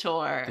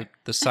mentor.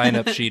 The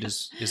sign-up sheet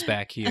is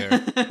back here.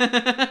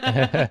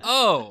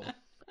 Oh,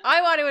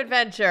 I want to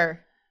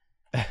adventure.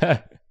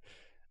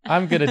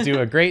 I'm going to do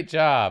a great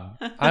job.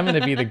 I'm going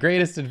to be the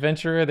greatest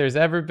adventurer there's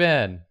ever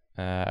been.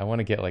 I want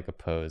to get like a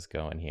pose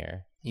going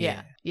here.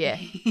 Yeah.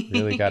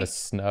 Really got to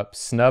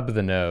snub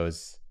the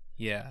nose.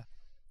 Yeah.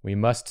 We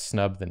must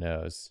snub the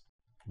nose.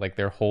 Like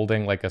they're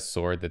holding like a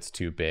sword that's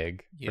too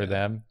big for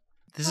them.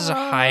 This is a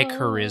high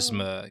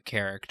charisma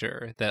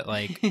character that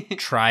like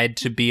tried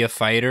to be a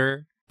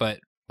fighter,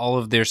 but all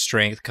of their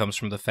strength comes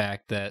from the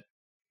fact that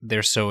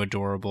they're so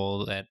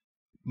adorable that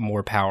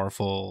more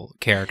powerful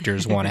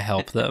characters want to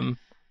help them.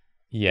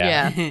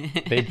 Yeah.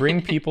 They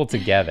bring people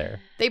together.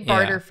 They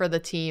barter for the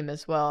team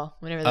as well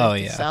whenever they have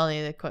to sell any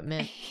of the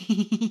equipment.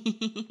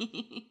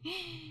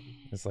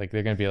 It's like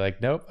they're going to be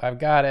like, nope, I've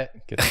got it.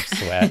 Get some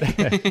sweat.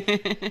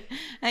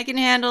 I can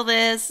handle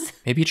this.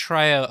 Maybe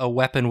try a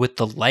weapon with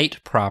the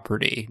light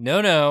property.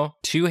 No.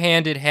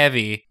 Two-handed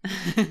heavy.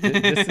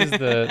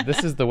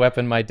 This is the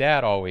weapon my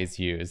dad always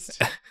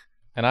used.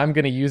 And I'm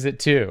going to use it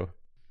too.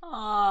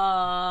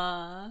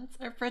 Aww, it's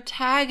our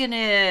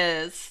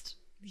protagonist.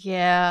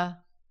 Yeah.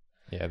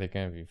 Yeah, they're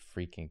going to be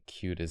freaking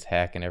cute as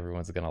heck and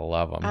everyone's going to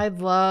love them. I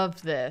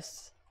love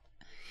this.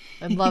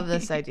 I love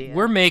this idea.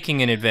 We're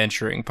making an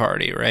adventuring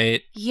party,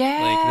 right?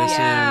 Yeah. Like this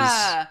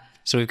is.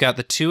 So we've got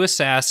the two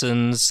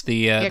assassins,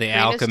 the Karina's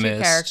alchemist,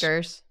 two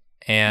characters,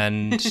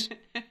 and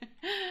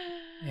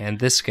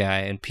this guy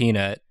and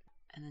Peanut.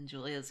 And then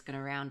Julia's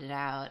gonna round it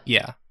out.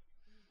 Yeah.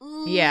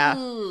 Ooh. Yeah.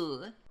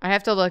 I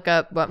have to look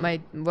up what my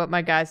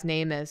guy's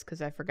name is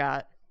because I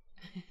forgot.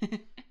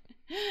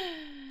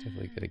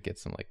 Definitely going to get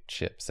some like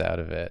chips out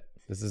of it.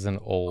 This is an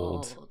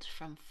old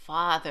from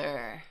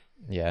father.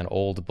 Yeah, an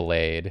old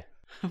blade.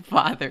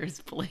 Father's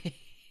blade.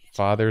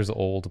 Father's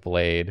old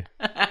blade.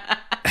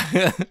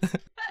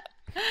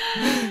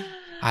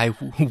 I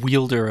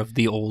wielder of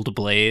the old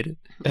blade.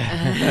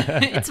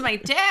 It's my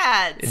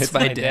dad's. It's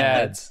my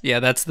dad's. Yeah,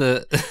 that's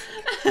the.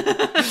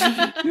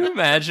 Can you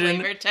imagine?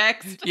 Flavor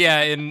text.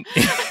 Yeah, in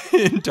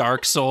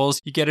Dark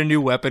Souls, you get a new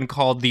weapon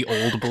called the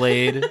Old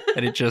Blade,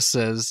 and it just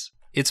says,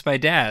 "It's my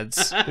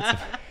dad's."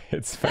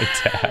 It's my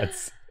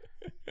dad's.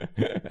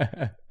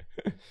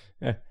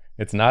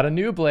 It's not a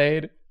new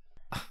blade.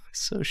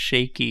 So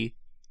shaky.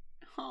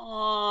 Aww.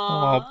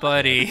 Oh,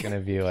 buddy. It's gonna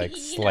be like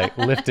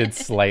lifted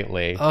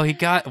slightly. Oh,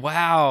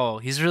 wow,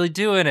 he's really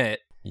doing it.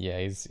 Yeah,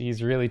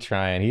 he's really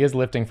trying. He is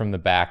lifting from the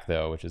back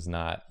though, which is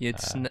not.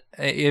 I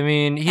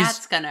mean,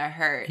 that's gonna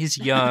hurt. He's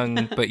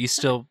young, but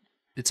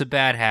it's a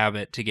bad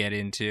habit to get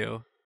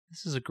into.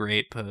 This is a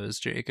great pose,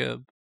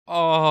 Jacob.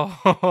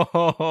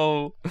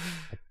 Oh,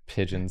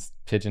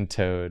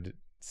 pigeon-toed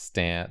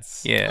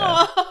stance. Yeah.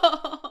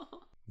 Oh.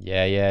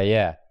 Yeah. Yeah.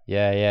 Yeah.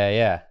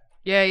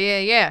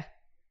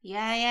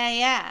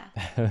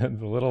 The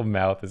little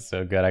mouth is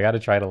so good. I got to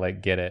try to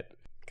like get it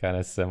kind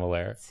of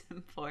similar. It's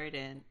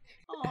important.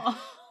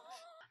 Oh,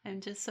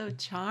 I'm just so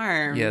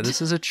charmed. Yeah,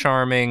 this is a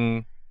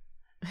charming.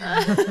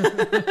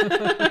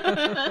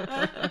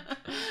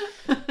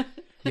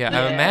 Yeah,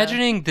 I'm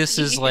imagining this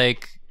is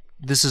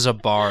a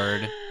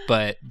bard,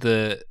 but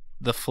the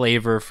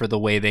flavor for the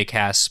way they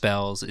cast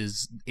spells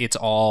is it's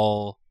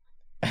all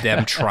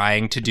them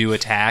trying to do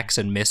attacks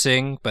and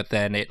missing, but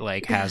then it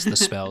like has the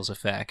spell's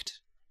effect.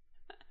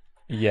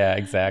 Yeah,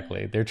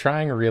 exactly. They're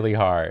trying really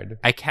hard.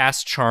 I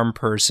cast Charm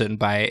Person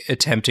by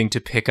attempting to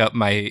pick up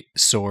my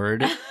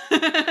sword.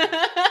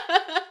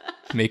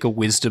 Make a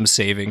wisdom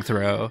saving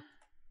throw.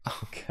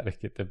 Oh, gotta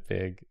get the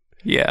big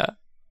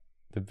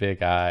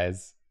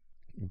eyes.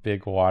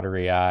 Big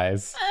watery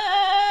eyes.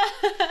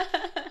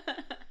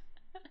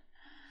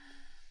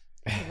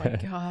 Oh my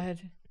god.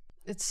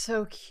 It's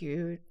so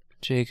cute.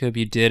 Jacob,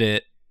 you did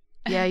it.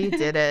 Yeah, you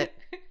did it.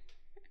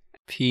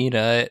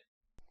 Peanut.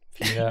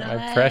 Peanut,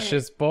 my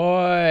precious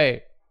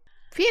boy.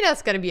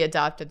 Peanut's gonna be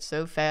adopted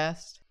so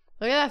fast.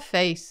 Look at that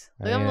face.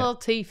 Look at them little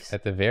teeth.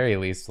 At the very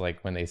least,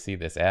 like when they see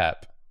this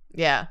app.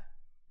 Yeah.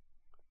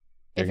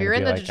 If you're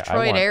in the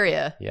Detroit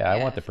area. Yeah,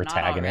 I want the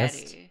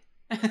protagonist.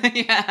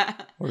 Yeah.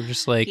 Or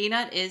just like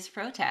Peanut is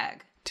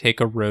protag. Take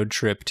a road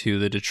trip to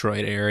the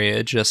Detroit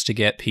area just to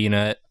get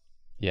Peanut.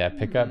 Yeah,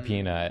 pick up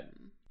Peanut.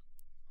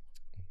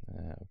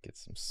 Get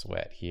some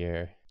sweat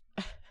here.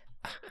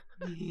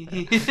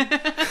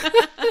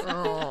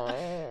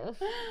 Oh.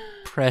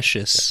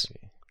 Precious.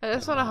 I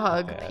just want to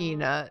hug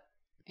Peanut.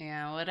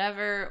 Yeah,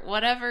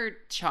 whatever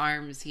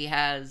charms he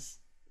has,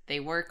 they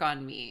work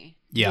on me.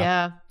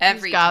 Yeah.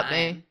 Every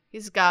time.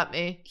 He's got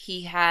me.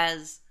 He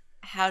has,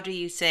 how do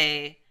you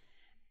say,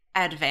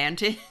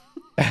 advantage?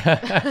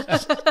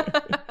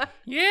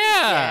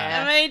 Yeah.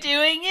 Am I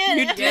doing it?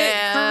 You did,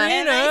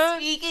 Karina. Am I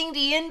speaking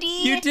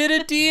D&D? You did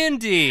a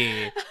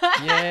D&D.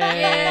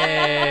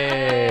 Yay.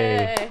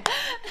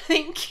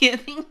 Thank you.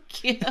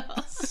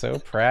 So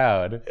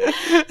proud.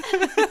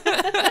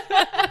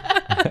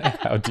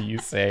 How do you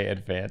say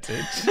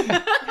advantage?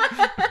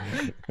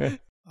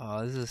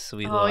 Oh, this is a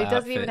sweet Oh, little he doesn't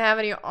outfit. even have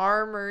any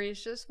armor.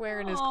 He's just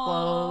wearing his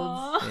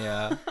clothes.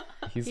 Yeah.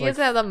 He's He like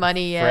doesn't have the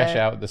money yet. fresh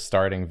out the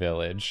starting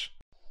village.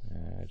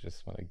 I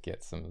just want to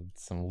get some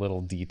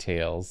little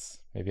details,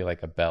 maybe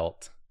like a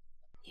belt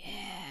Yeah.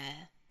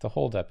 to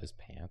hold up his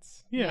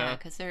pants. Yeah,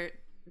 because they're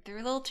a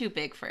little too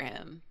big for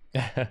him.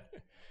 Yeah,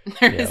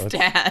 They're his let's-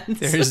 dad's.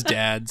 They're his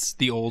dad's,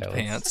 the old Yeah,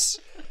 let's-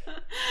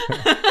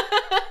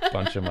 pants.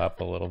 bunch him up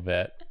a little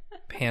bit.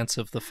 Pants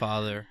of the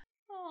father.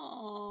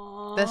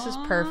 Aww. This is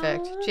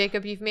perfect.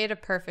 Jacob, you've made a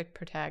perfect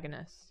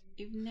protagonist.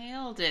 You've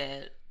nailed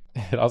it.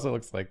 It also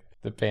looks like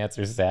the pants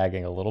are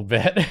sagging a little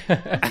bit.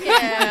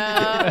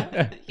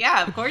 Yeah.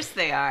 Yeah, of course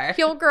they are.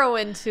 He'll grow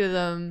into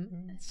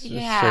them.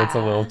 Shirt's a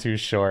little too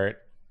short.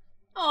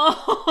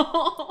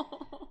 Oh.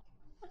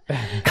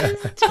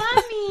 His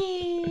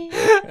tummy.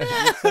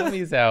 Your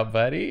tummy's out,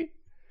 buddy.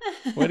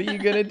 What are you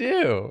gonna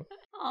do?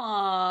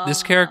 Aww.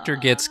 This character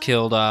gets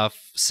killed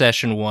off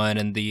session 1,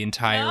 and the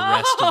entire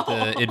rest of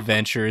the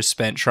adventure is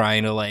spent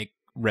trying to, like,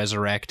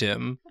 resurrect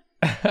him.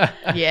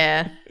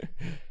 Yeah.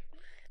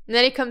 And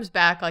then he comes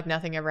back like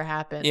nothing ever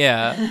happened.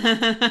 Yeah.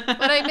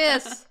 What I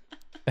miss?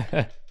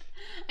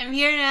 I'm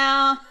here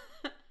now.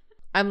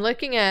 I'm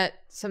looking at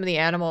some of the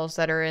animals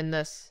that are in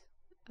this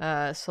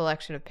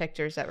selection of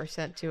pictures that were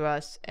sent to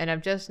us, and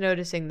I'm just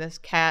noticing this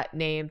cat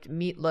named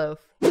Meatloaf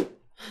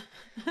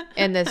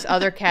and this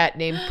other cat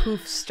named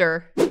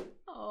Poofster.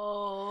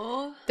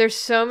 Oh. There's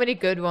so many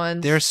good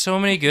ones. There's so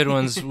many good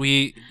ones.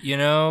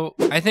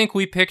 I think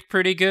we picked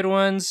pretty good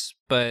ones,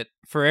 but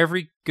for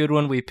every good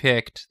one we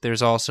picked,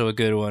 there's also a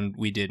good one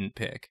we didn't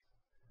pick.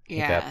 Ain't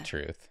Yeah. that the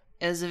truth?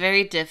 It was a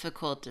very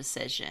difficult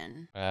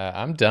decision.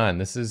 I'm done.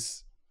 This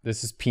is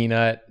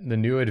Peanut, the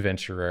new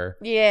adventurer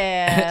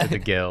Yeah. to the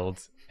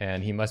guild,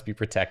 and he must be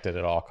protected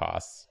at all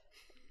costs.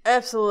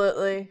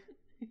 Absolutely.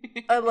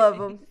 I love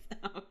him.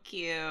 So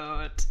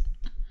cute.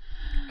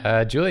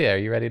 Julia, are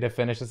you ready to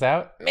finish this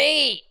out?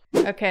 Me.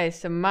 Okay,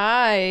 so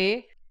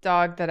my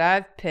dog that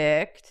I've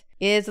picked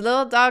is a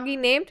little doggy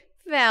named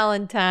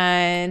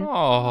Valentine.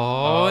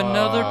 Oh,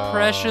 another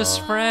precious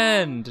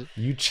friend.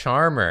 You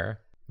charmer,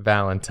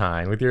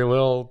 Valentine, with your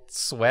little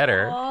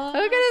sweater. Oh,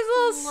 Look at his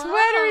little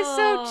sweater. He's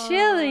so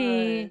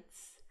chilly.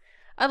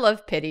 I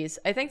love pitties.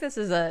 I think this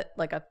is a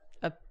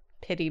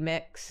pity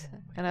mix,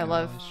 and I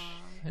love.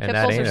 And that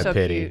Pipples ain't are a so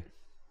pity. cute.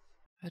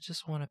 I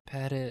just want to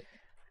pet it.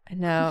 I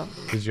know.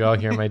 Did you all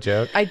hear my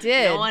joke? I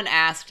did. No one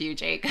asked you,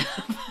 Jacob.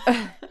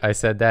 I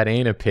said that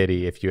ain't a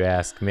pity if you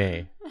ask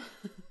me.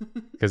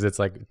 Because it's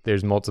like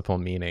there's multiple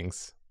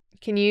meanings.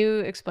 Can you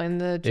explain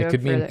the joke? It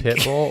could mean further?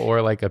 pitbull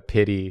or like a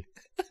pity,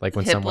 like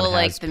when someone Pitbull, has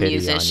like the pity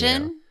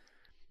musician. on you.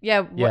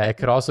 Yeah. Yeah, it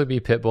could also be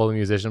pitbull the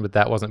musician, but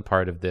that wasn't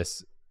part of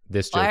this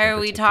joke. Why in are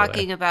we particular.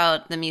 talking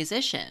about the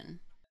musician?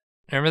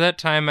 Remember that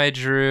time I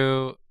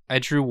drew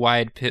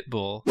wide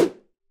pitbull?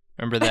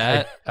 Remember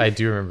that? I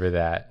do remember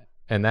that,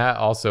 and that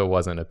also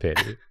wasn't a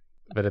pity,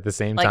 but at the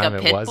same Like a time,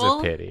 it pit was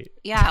bull? a pity.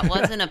 Yeah, it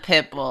wasn't a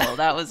pit bull.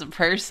 That was a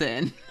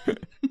person.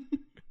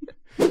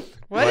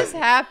 What is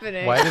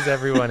happening? Why does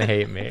everyone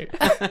hate me?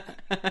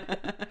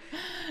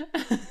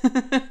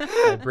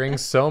 I bring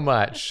so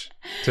much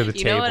to the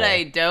You table. know what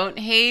I don't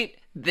hate?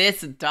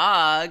 This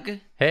dog.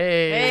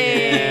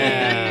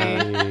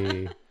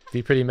 Hey.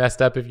 Be pretty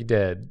messed up if you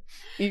did.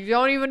 You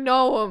don't even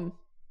know him.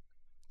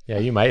 Yeah,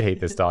 you might hate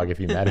this dog if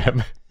you met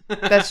him.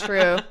 That's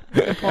true.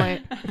 Good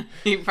point.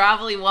 You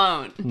probably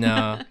won't.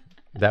 No.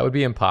 That would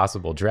be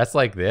impossible. Dressed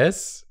like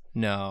this?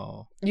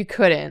 No. You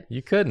couldn't.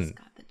 You couldn't.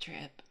 Got the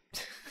drip.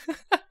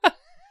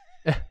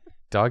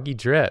 Doggy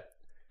drip.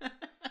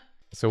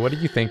 So what are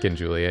you thinking,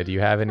 Julia? Do you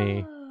have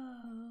any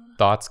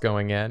thoughts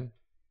going in?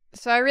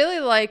 So I really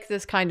like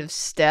this kind of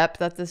step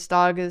that this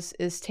dog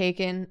is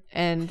taking,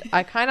 and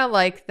I kind of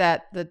like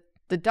that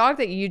the dog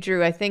that you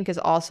drew, I think, is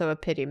also a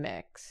pity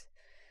mix.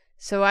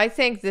 So I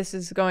think this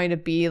is going to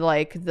be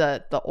like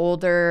the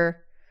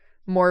older,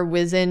 more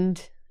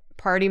wizened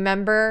party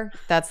member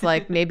that's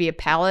like maybe a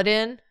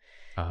paladin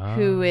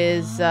who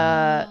is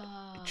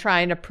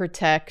trying to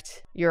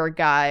protect your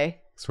guy.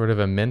 Sort of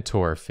a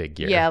mentor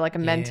figure. Yeah, like a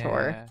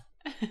mentor.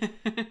 Yeah.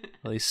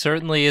 Well, he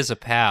certainly is a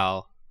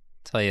pal.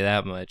 Tell you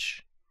that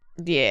much.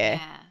 Yeah.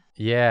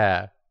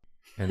 Yeah.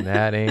 And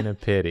that ain't a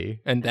pity.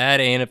 And that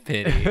ain't a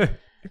pity.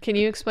 Can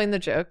you explain the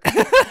joke? What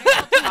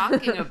are you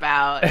talking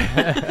about?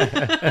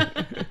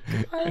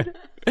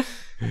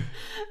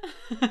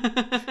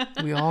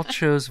 We all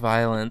chose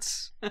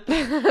violence.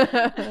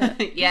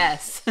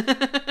 Yes.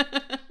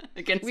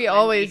 Against We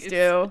always Wendy's.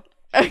 do.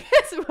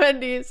 Against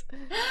Wendy's.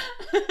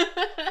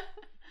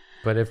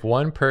 But if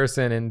one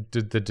person in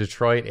the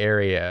Detroit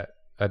area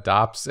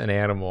adopts an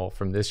animal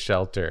from this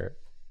shelter,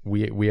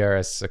 we are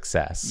a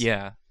success.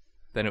 Yeah.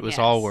 Then it was Yes.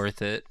 all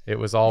worth it. It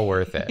was all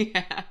worth it.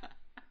 Yeah.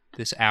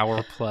 This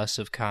hour plus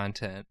of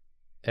content.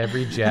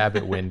 Every jab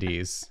at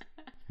Wendy's.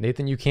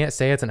 Nathan, you can't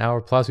say it's an hour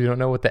plus. We don't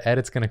know what the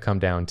edit's going to come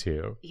down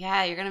to.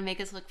 Yeah, you're gonna make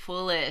us look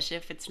foolish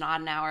if it's not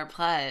an hour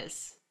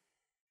plus.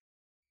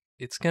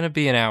 It's going to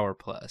be an hour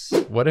plus.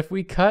 What if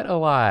we cut a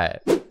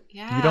lot?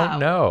 Yeah. You don't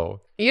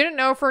know. You don't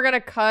know if we're going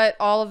to cut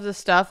all of the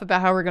stuff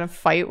about how we're going to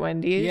fight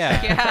Wendy's.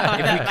 Yeah. Yeah,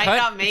 If we it might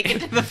not make it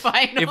to the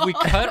final. If we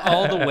cut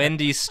all the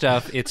Wendy's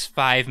stuff, it's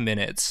 5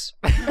 minutes.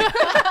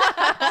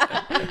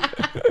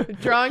 The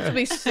drawings will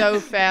be so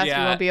fast we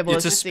won't be able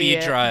to see it. It's a speed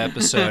draw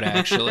episode,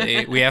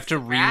 actually. We have to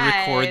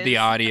re-record the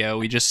audio.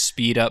 We just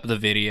speed up the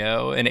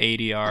video and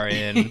ADR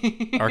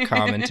in our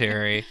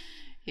commentary.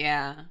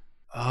 Yeah.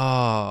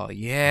 Oh,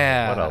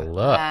 yeah. What a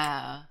look.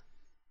 Wow.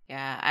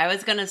 Yeah, I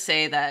was going to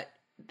say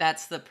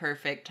that's the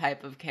perfect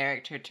type of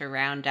character to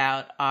round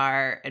out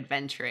our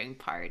adventuring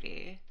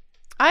party.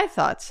 I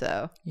thought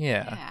so.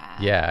 Yeah.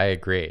 Yeah, I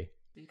agree.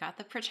 We've got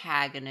the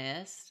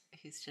protagonist,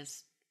 who's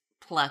just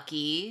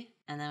plucky.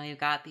 And then we've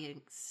got the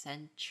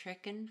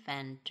eccentric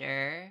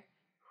inventor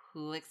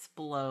who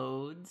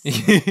explodes.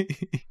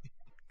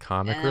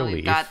 Comic and then relief.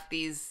 we've got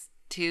these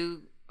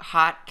two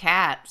hot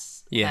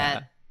cats. Yeah.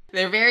 that-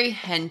 they're very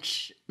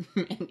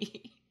henchman-y.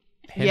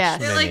 Yes.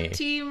 They're Henchman-y. like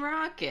Team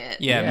Rocket.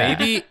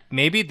 Yeah,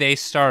 maybe they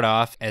start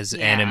off as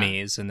Yeah.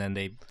 enemies and then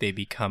they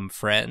become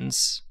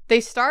friends. They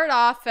start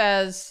off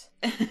as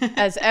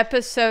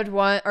episode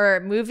 1 or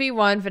movie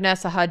 1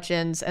 Vanessa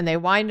Hudgens, and they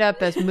wind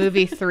up as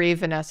movie 3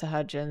 Vanessa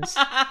Hudgens.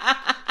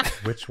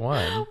 Which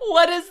one?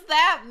 What does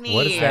that mean?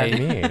 What does that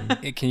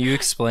mean? Can you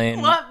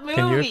explain? What movie?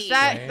 Can you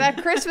explain? That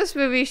Christmas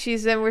movie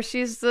she's in, where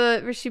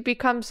she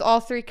becomes all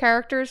 3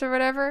 characters or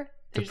whatever.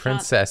 The There's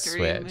Princess not 3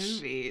 Switch.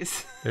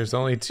 movies. There's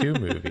only 2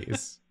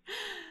 movies.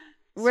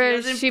 Where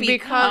doesn't she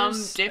become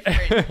becomes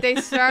different. They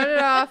started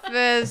off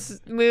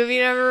as movie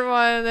number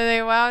 1, and then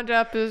they wound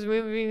up as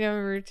movie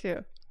number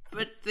 2.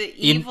 But the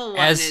evil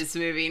one is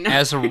movie number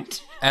as 2.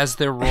 as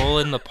their role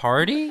in the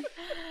party.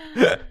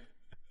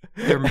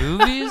 Their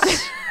movies.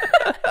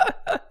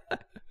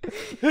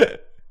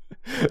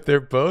 They're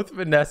both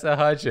Vanessa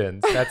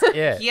Hudgens. That's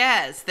it.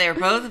 Yes, they're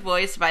both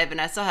voiced by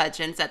Vanessa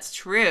Hudgens. That's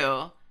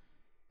true.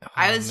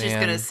 I was just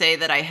going to say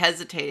that I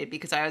hesitated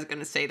because I was going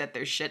to say that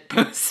they're shit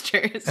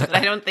posters, but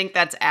I don't think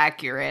that's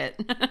accurate.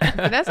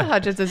 Vanessa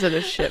Hudgens isn't a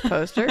shit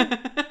poster.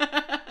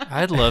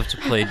 I'd love to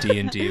play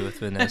D&D with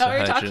Vanessa Now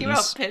we're talking about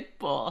Hudgens.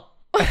 Pitbull.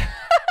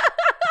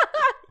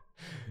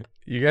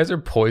 You guys are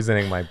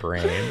poisoning my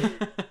brain.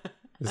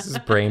 This is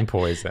brain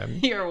poison.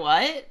 You're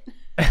what?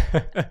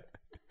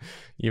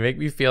 You make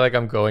me feel like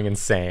I'm going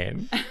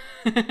insane.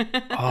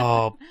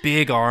 Oh,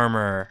 big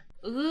armor.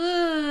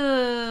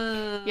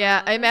 Ooh.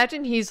 Yeah, I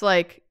imagine he's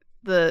like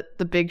the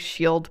big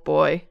shield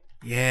boy.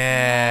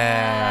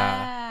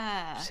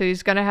 Yeah. So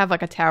he's gonna have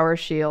like a tower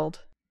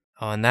shield.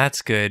 Oh, and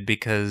that's good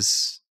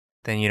because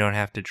then you don't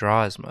have to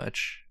draw as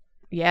much.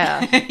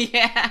 Yeah.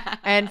 Yeah.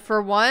 And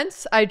for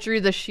once, I drew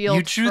the shield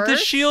You drew the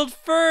first. shield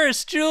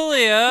first,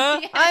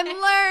 Julia. I'm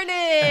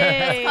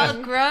learning!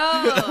 Oh,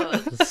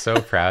 gross. I'm so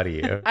proud of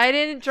you. I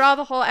didn't draw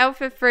the whole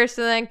outfit first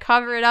and then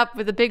cover it up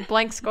with a big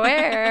blank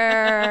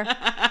square.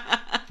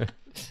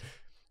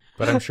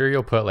 But I'm sure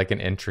you'll put like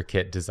an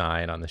intricate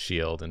design on the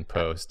shield in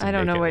post. I and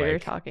don't make know it, what you're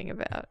like- talking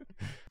about.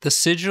 The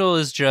sigil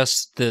is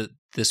just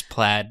this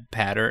plaid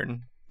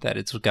pattern that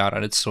it's got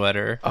on its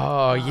sweater.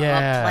 Oh,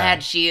 yeah.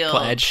 Plaid shield.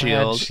 Plaid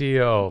shield. Plaid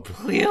shield.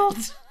 Plealed.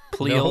 No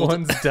Plealed.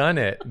 one's done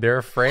it. They're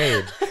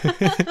afraid.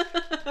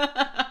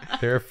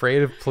 They're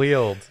afraid of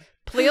plealed.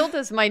 Plealed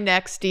is my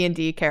next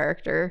D&D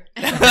character.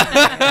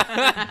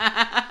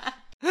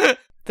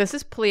 This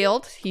is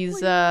Plealed.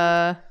 He's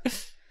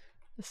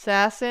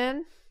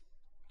assassin.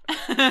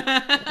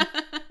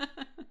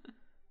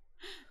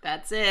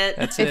 That's it.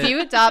 That's If it.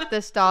 you adopt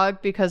this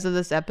dog because of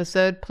this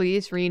episode,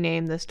 please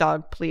rename this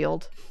dog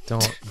Plealed.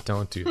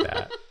 Don't do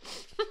that.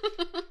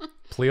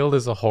 Plealed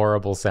is a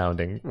horrible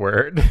sounding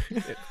word.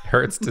 It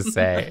hurts to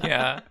say.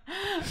 Yeah.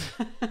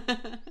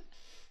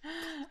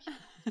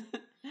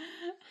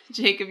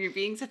 Jacob, you're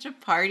being such a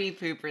party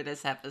pooper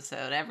this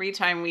episode. Every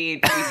time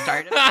we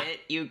start a bit,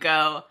 you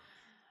go,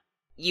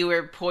 you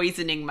were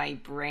poisoning my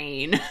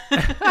brain.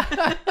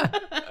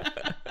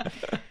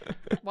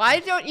 Why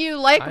don't you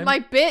like I'm- my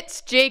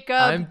bits, Jacob?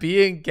 I'm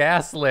being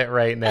gaslit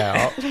right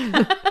now.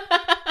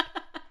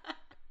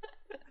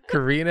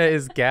 Karina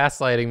is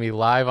gaslighting me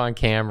live on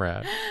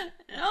camera.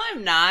 No,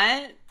 I'm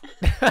not.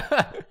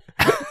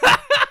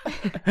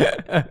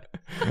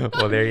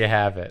 Well, there you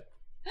have it.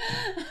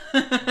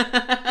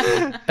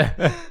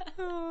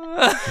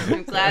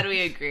 I'm glad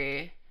we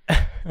agree.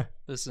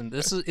 Listen,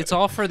 it's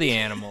all for the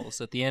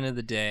animals at the end of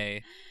the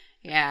day.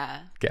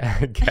 Yeah.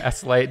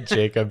 Gaslight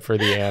Jacob for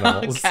the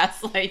animals.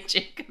 Gaslight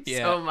Jacob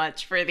Yeah. so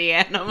much for the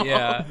animals.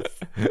 Yeah.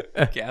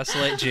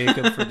 Gaslight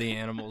Jacob for the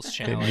animals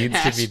challenge.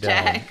 needs to be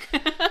done.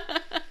 Hashtag.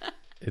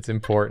 It's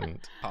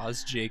important.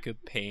 Cause Jacob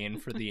pain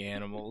for the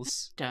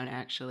animals. Don't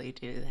actually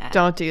do that.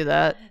 Don't do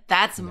that.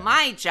 That's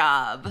my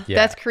job. Yeah.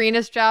 That's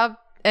Karina's job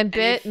and And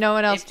bit. if- No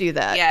one else if- do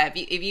that. Yeah,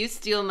 if you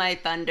steal my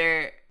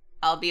thunder,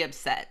 I'll be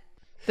upset.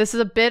 This is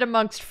a bit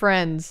amongst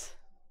friends.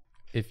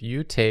 If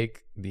you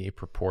take the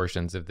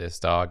proportions of this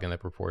dog and the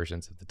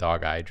proportions of the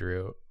dog I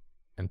drew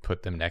and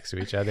put them next to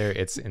each other,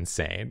 it's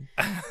insane.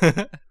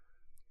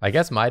 I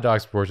guess my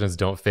dog's proportions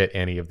don't fit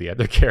any of the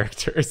other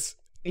characters.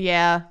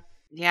 Yeah.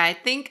 Yeah, I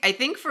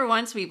think for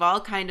once we've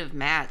all kind of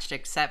matched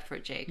except for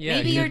Jake. Yeah,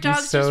 Maybe he's your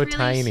dog's so just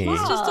really tiny. small.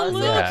 He's just a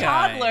little Yeah.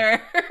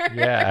 toddler.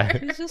 Yeah.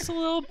 He's just a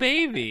little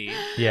baby.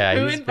 Yeah,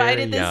 Who he's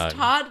invited very young. this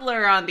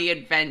toddler on the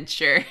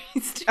adventure?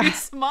 He's too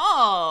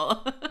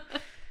small.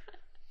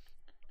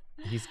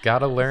 He's got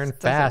to learn This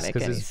doesn't fast make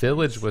because any his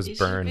village was You should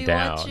burned be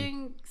down.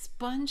 watching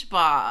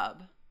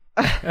SpongeBob.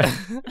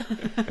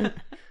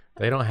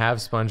 They don't have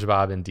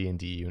SpongeBob in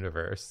D&D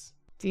universe.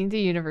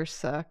 D&D universe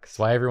sucks. That's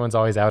why everyone's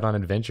always out on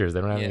adventures.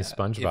 They don't have any If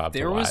SpongeBob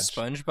there to watch. was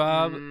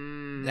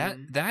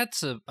SpongeBob,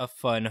 that's a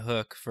fun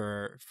hook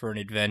for an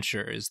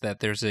adventure. Is that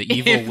there's an evil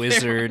If there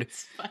wizard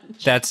was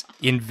SpongeBob. that's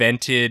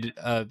invented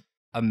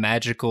a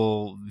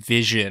magical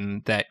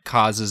vision that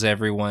causes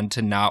everyone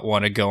to not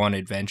want to go on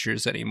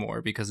adventures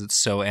anymore because it's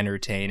so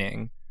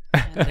entertaining.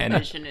 And the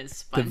vision is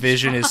SpongeBob. The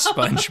vision is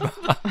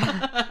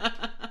SpongeBob.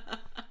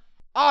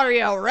 Are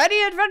you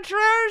ready,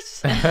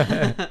 adventurers?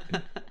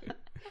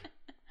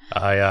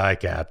 Aye, aye,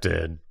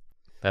 Captain.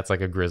 That's like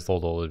a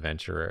grizzled old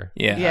adventurer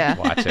Yeah.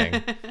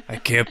 watching. I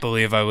can't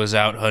believe I was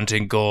out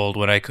hunting gold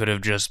when I could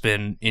have just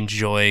been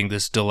enjoying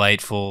this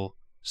delightful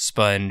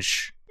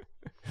sponge.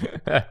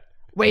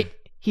 Wait,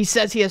 he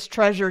says he has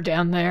treasure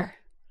down there.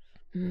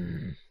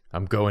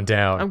 I'm going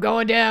down. I'm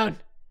going down.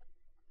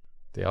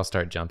 They all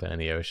start jumping in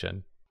the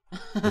ocean.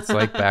 It's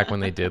like back when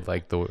they did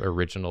like the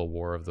original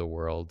War of the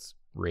Worlds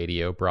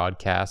radio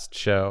broadcast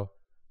show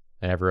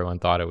and everyone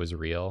thought it was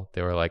real.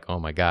 They were like, oh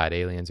my God,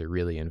 aliens are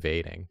really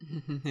invading.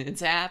 It's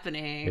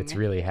happening. It's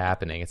really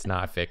happening. It's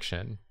not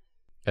fiction.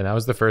 And that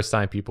was the first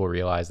time people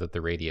realized that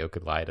the radio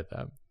could lie to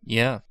them.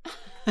 Yeah.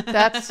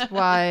 That's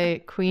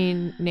why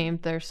Queen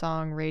named their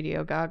song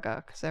Radio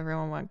Gaga, because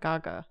everyone went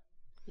gaga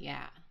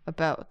Yeah.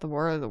 about the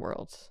War of the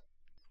Worlds.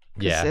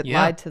 'Cause Yeah. it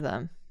Yeah. lied to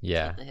them.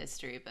 Yeah. The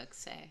history books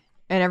say.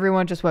 And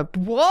everyone just went,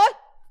 what?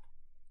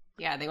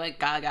 Yeah, they went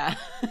gaga.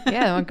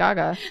 Yeah, they went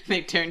gaga.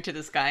 They turned to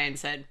the sky and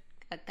said,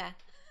 gaga.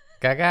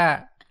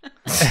 Gaga.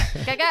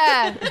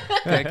 Gaga!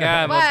 Like,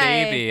 I'm a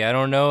Why? baby. I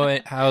don't know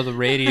how the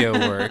radio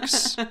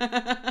works.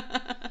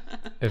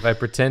 If I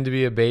pretend to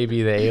be a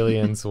baby, the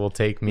aliens will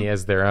take me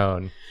as their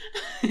own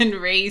And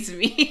raise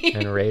me.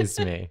 and raise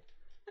me.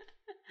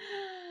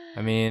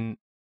 I mean,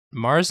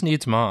 Mars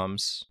needs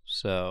moms,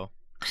 so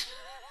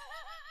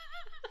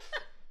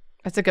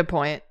That's a good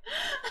point.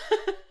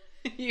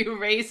 You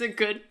raise a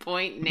good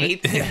point,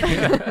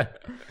 Nathan.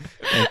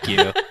 thank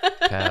you.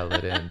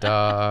 Paladin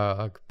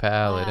dog,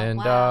 paladin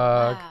wow,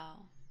 dog. Wow.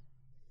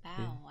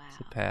 Wow, wow. It's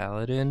a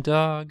paladin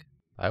dog.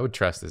 I would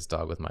trust this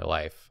dog with my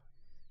life.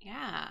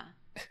 Yeah.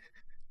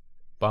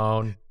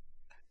 Bone.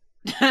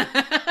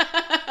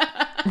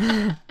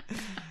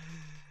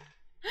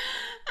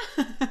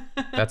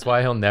 That's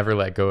why he'll never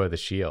let go of the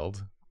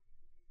shield,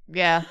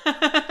 Yeah.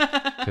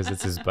 because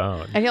it's his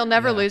bone. And he'll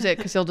never Yeah. lose it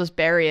because he'll just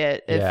bury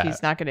it if Yeah.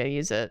 he's not going to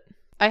use it.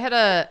 I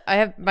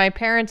have my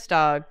parents'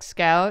 dog,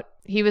 Scout.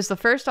 He was the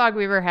first dog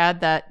we ever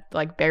had that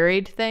like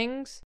buried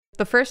things.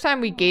 The first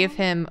time we gave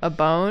him a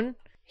bone,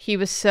 he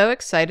was so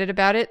excited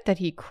about it that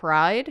he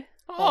cried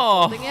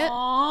while holding it,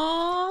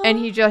 Aww. and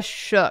he just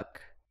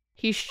shook.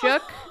 He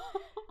shook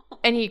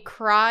and he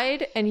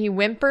cried and he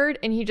whimpered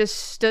and he just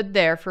stood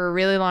there for a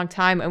really long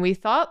time, and we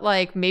thought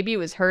like maybe it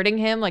was hurting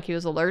him, like he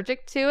was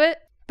allergic to it.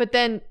 But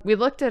then we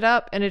looked it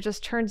up and it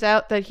just turns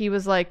out that he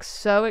was like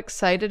so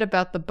excited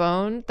about the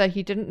bone that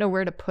he didn't know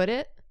where to put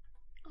it.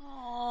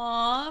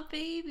 Aw,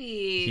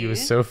 baby. He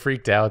was so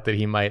freaked out that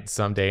he might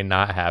someday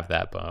not have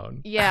that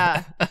bone.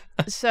 Yeah.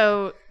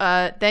 So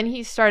then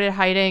he started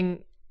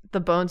hiding the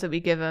bones that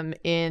we give him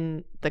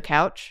in the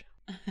couch.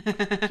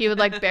 He would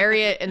like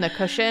bury it in the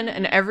cushion,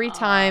 and every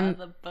time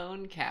the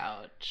bone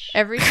couch.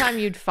 every time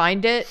you'd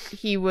find it,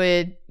 you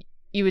would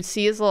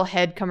see his little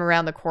head come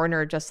around the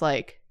corner just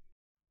like,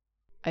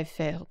 I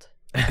failed.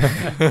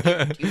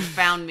 You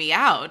found me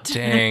out.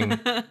 Dang.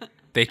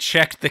 They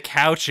checked the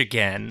couch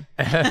again.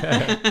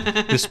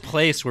 This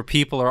place where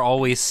people are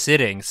always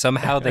sitting.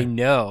 Somehow they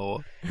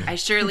know. I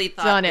surely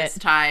thought Done this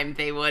it. time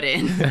they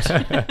wouldn't.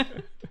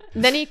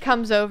 Then he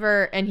comes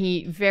over and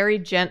he very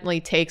gently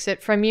takes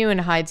it from you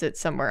and hides it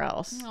somewhere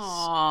else.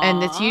 Aww.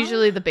 And it's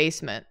usually the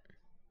basement.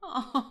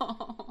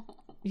 Oh,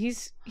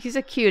 He's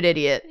a cute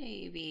idiot.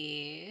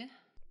 baby.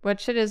 What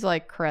should his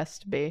like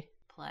crest be?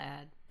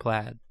 Plaid.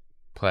 Plaid.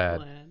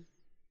 Plaid.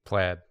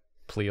 Plaid.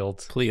 Plealed.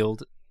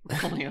 Plealed.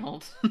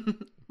 Plaid.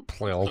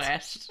 Plealed.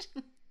 Flashed.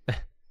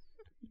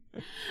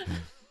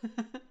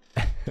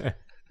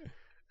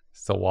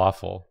 It's a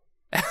waffle.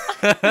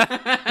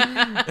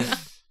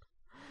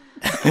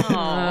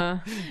 Uh,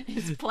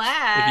 It's If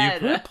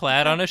plaid. you put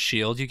plaid on a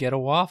shield, you get a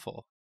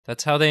waffle.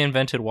 That's how they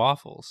invented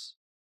waffles.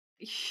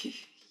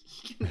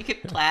 You can make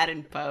it plaid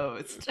in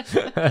post.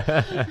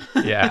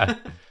 Yeah.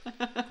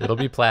 It'll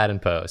be plaid in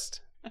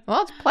post.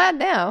 well, it's plaid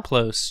now.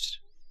 Plost.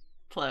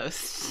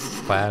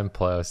 Post. Plaid and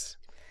post.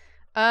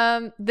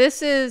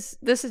 This is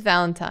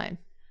Valentine.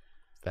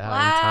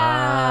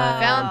 Valentine.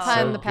 Valentine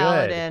So the good.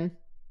 paladin.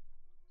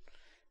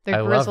 The I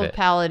love grizzled it.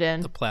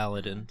 paladin. The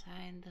paladin.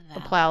 The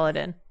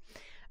paladin.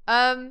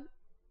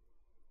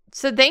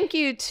 So thank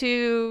you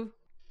to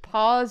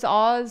Paws,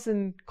 Oz,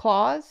 and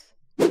Claws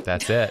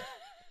That's it.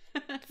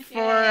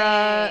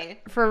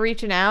 for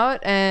reaching out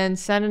and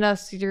sending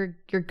us your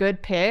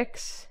good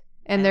picks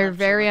and their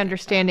very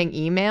understanding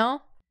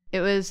email. It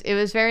was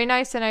very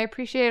nice, and I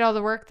appreciate all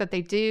the work that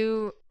they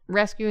do.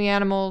 Rescuing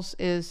animals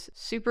is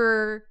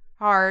super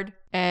hard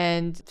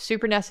and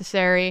super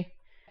necessary.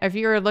 If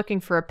you're looking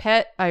for a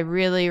pet, I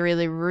really,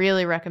 really,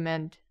 really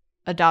recommend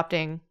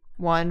adopting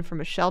one from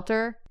a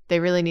shelter. They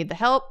really need the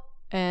help,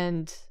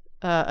 and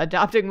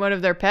adopting one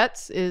of their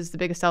pets is the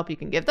biggest help you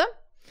can give them.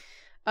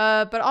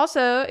 But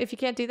also, if you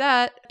can't do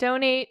that,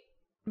 donate,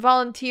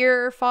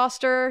 volunteer,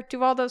 foster,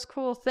 do all those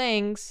cool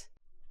things.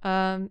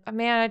 Man,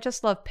 I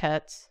just love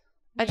pets.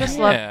 I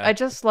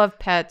just love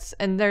pets,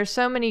 and there's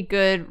so many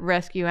good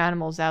rescue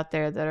animals out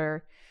there that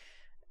are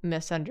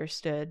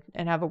misunderstood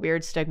and have a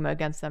weird stigma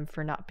against them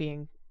for not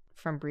being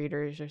from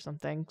breeders or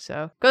something.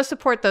 So go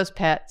support those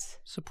pets.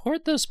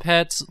 Support those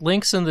pets.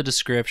 Links in the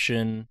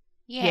description.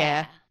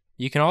 Yeah.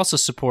 You can also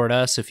support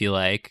us if you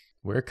like.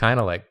 We're kind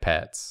of like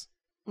pets.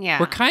 Yeah.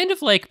 We're kind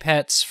of like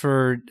pets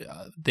for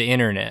the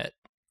internet.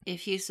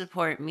 If you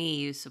support me,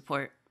 you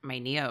support my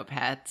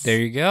Neopets. There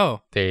you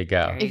go. There you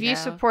go. If you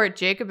support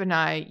Jacob and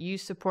I, you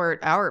support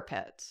our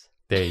pets.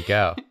 There you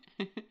go.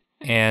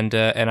 And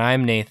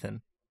I'm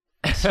Nathan.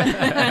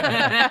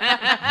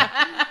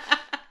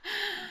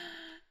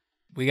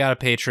 We got a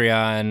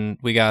Patreon.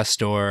 We got a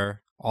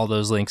store. All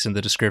those links in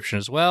the description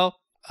as well.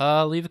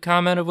 Leave a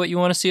comment of what you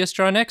want to see us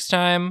draw next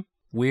time.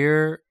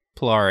 We're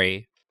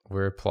Plari.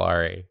 We're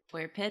Plari.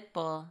 We're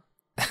Pitbull.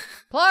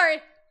 Plari!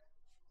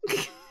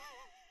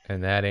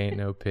 And that ain't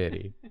no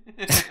pity.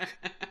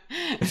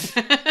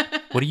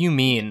 What do you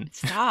mean?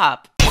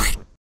 Stop.